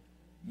therein.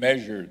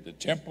 Measure the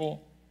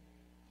temple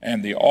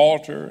and the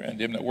altar and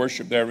them that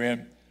worship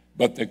therein.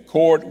 But the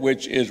court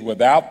which is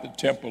without the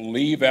temple,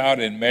 leave out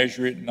and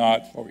measure it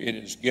not, for it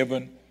is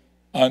given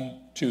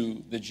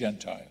unto the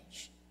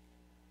Gentiles.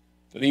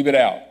 So leave it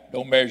out.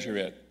 Don't measure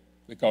it,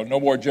 because no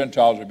more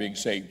Gentiles are being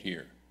saved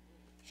here.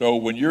 So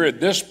when you're at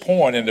this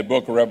point in the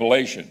book of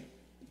Revelation,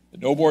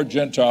 no more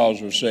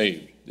Gentiles are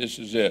saved. This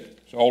is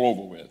it. It's all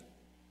over with.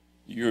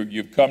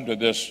 You've come to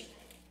this.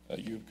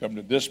 You've come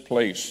to this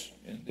place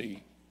in the.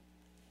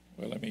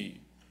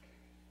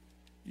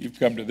 You've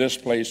come to this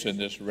place in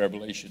this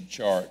Revelation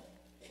chart,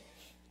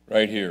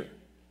 right here.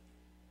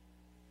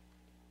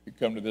 You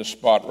come to this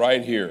spot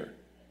right here.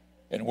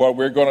 And what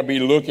we're going to be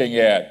looking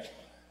at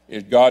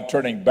is God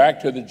turning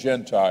back to the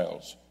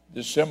Gentiles.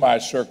 This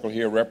semicircle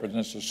here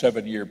represents a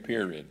 7-year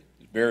period.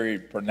 It's very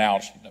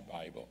pronounced in the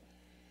Bible.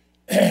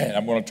 And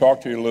I'm going to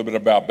talk to you a little bit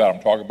about that.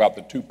 I'm talking about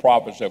the two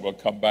prophets that will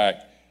come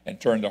back and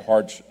turn the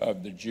hearts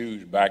of the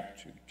Jews back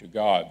to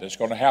God. That's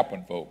going to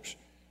happen, folks.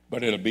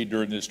 But it'll be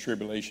during this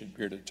tribulation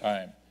period of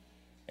time.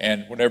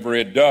 And whenever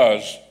it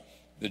does,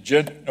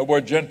 no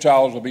more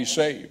Gentiles will be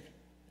saved.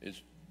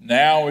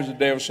 Now is the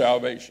day of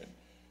salvation.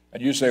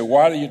 And you say,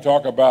 why do you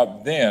talk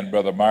about then,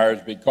 Brother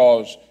Myers?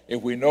 Because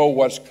if we know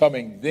what's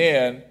coming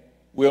then,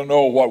 we'll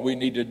know what we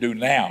need to do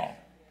now.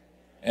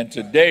 And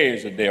today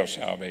is the day of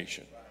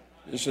salvation.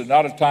 This is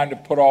not a time to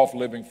put off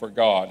living for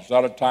God. It's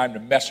not a time to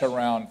mess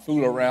around,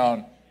 fool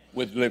around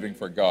with living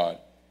for God.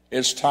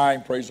 It's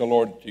time, praise the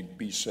Lord, to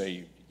be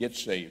saved, get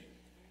saved.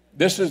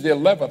 This is the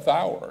 11th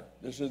hour.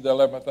 This is the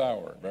 11th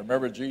hour.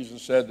 Remember,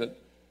 Jesus said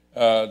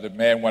that the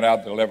man went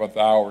out the 11th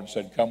hour and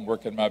said, come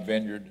work in my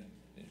vineyard.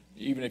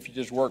 Even if you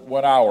just work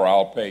 1 hour,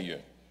 I'll pay you.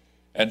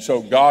 And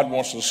so God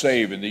wants to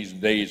save in these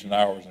days and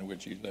hours in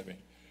which he's living.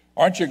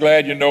 Aren't you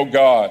glad you know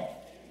God?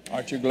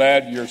 Aren't you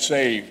glad you're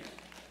saved?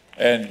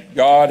 And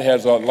God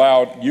has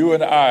allowed you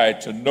and I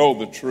to know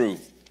the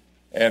truth.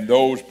 And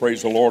those,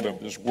 praise the Lord, of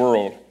this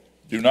world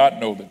do not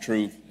know the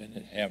truth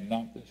and have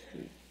not this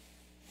truth.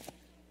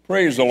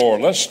 Praise the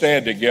Lord. Let's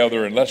stand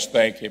together and let's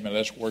thank him and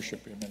let's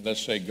worship him. And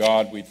let's say,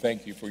 God, we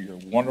thank you for your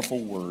wonderful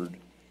word.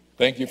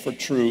 Thank you for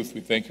truth.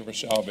 We thank you for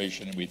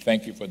salvation. And we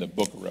thank you for the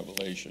book of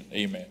Revelation.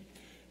 Amen.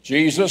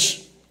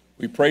 Jesus,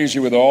 we praise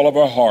you with all of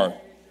our heart.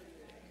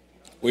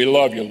 We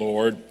love you,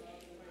 Lord.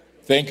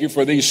 Thank you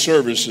for these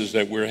services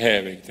that we're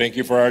having. Thank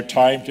you for our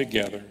time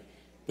together.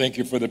 Thank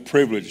you for the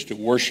privilege to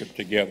worship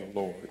together,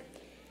 Lord.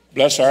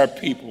 Bless our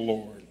people,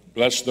 Lord.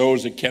 Bless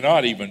those that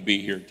cannot even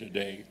be here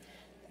today.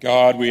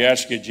 God, we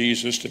ask you,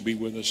 Jesus, to be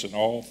with us in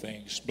all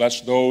things.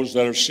 Bless those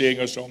that are seeing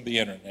us on the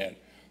internet.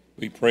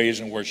 We praise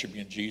and worship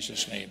you in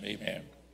Jesus' name. Amen.